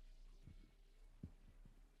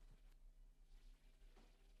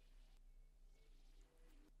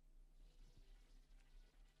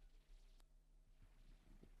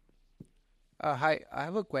 Hi, I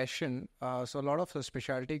have a question. So a lot of the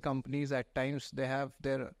specialty companies at times they have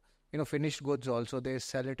their finished goods also. They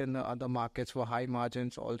sell it in the other markets for high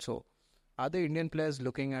margins also. Are the Indian players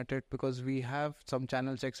looking at it? Because we have some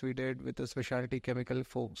channel checks we did with the specialty chemical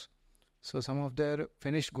folks. So some of their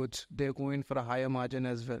finished goods, they're going for a higher margin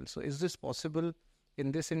as well. So is this possible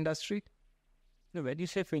in this industry? No, when you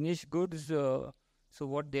say finished goods, so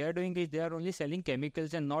what they are doing is they are only selling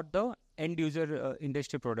chemicals and not the end user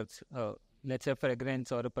industry products. Let's say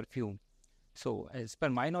fragrance or a perfume. So as per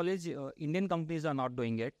my knowledge, Indian companies are not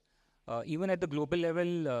doing it. Even at the global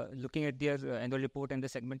level, looking at their annual report and the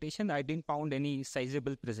segmentation, I didn't found any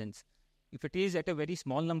sizable presence. If it is at a very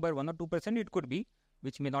small number, 1 or 2%, it could be,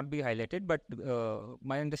 which may not be highlighted. But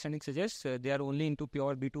my understanding suggests they are only into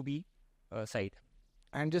pure B2B side.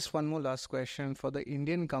 And just one more last question for the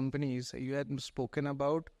Indian companies. You had spoken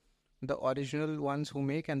about the original ones who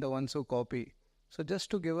make and the ones who copy. So just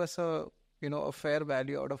to give us a fair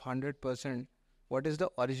value out of 100%, what is the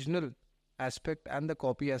original aspect and the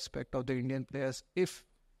copy aspect of the Indian players, if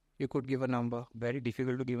you could give a number? Very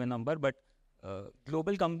difficult to give a number, but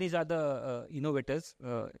global companies are the innovators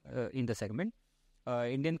in the segment.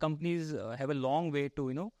 Indian companies have a long way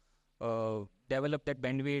to develop that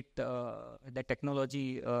bandwidth, that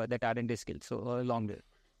technology, that R&D skills. So a long way.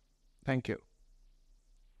 Thank you.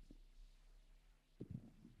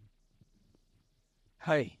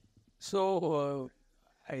 Hi. So,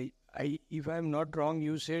 if I'm not wrong,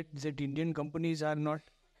 you said that Indian companies are not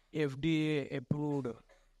FDA approved.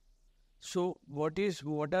 So, what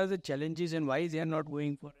are the challenges and why they are not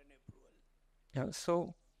going for an approval? Yeah.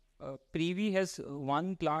 So, Privi has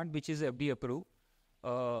one plant which is FDA approved.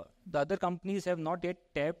 The other companies have not yet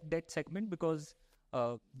tapped that segment because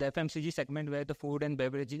the FMCG segment, where the food and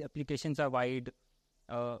beverage applications are wide,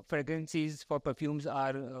 fragrances for perfumes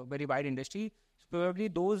are a very wide industry. So probably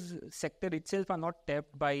those sector itself are not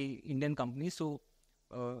tapped by Indian companies. So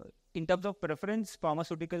in terms of preference,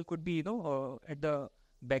 pharmaceutical could be at the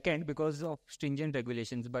back end because of stringent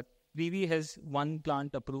regulations. But Privi has one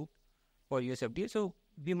plant approved for US FDA. So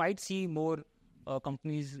we might see more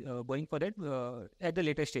companies going for that at the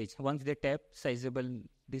later stage once they tap sizable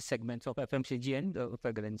these segments of FMCG and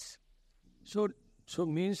fragrance. So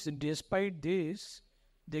means despite this,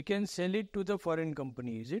 they can sell it to the foreign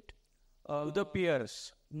company, is it? To the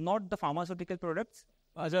peers, not the pharmaceutical products,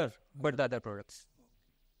 but the other products.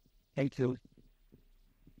 Thank you.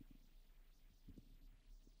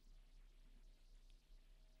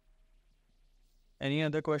 Any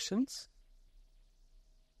other questions?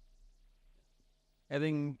 I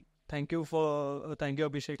think thank you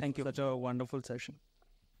Abhishek. Thank you. For such a wonderful session.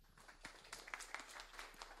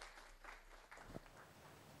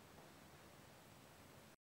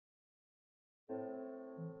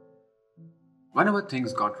 Whenever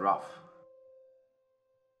things got rough,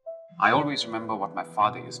 I always remember what my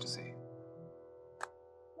father used to say.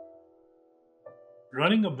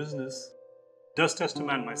 Running a business does test a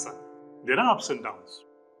man, my son. There are ups and downs,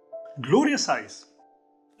 glorious highs,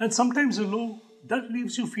 and sometimes a low that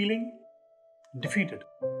leaves you feeling defeated.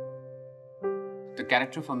 The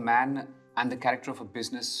character of a man and the character of a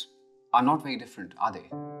business are not very different, are they?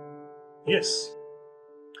 Yes.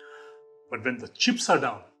 But when the chips are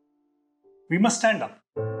down, we must stand up,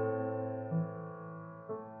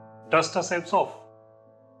 dust ourselves off,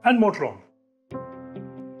 and motor on.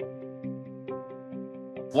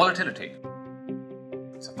 Volatility.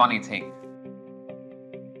 It's a funny thing.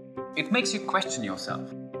 It makes you question yourself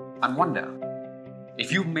and wonder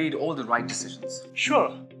if you've made all the right decisions.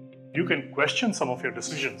 Sure, you can question some of your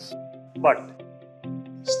decisions, but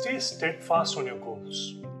stay steadfast on your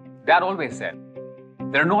goals. Dad always said,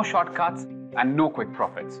 there are no shortcuts and no quick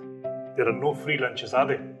profits. There are no free lunches, are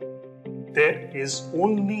there? There is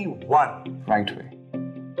only one Right way.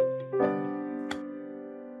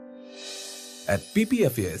 At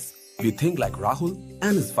PPFAS, we think like Rahul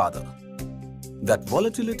and his father. That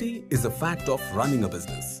volatility is a fact of running a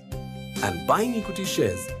business. And buying equity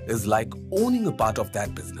shares is like owning a part of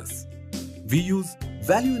that business. We use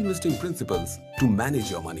value investing principles to manage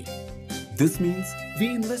your money. This means we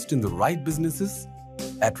invest in the right businesses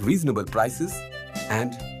at reasonable prices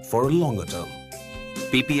and for a longer term.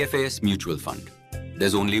 PPFAS Mutual Fund.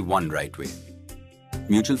 There's only one right way.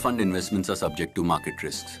 Mutual fund investments are subject to market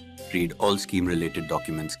risks. Read all scheme-related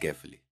documents carefully.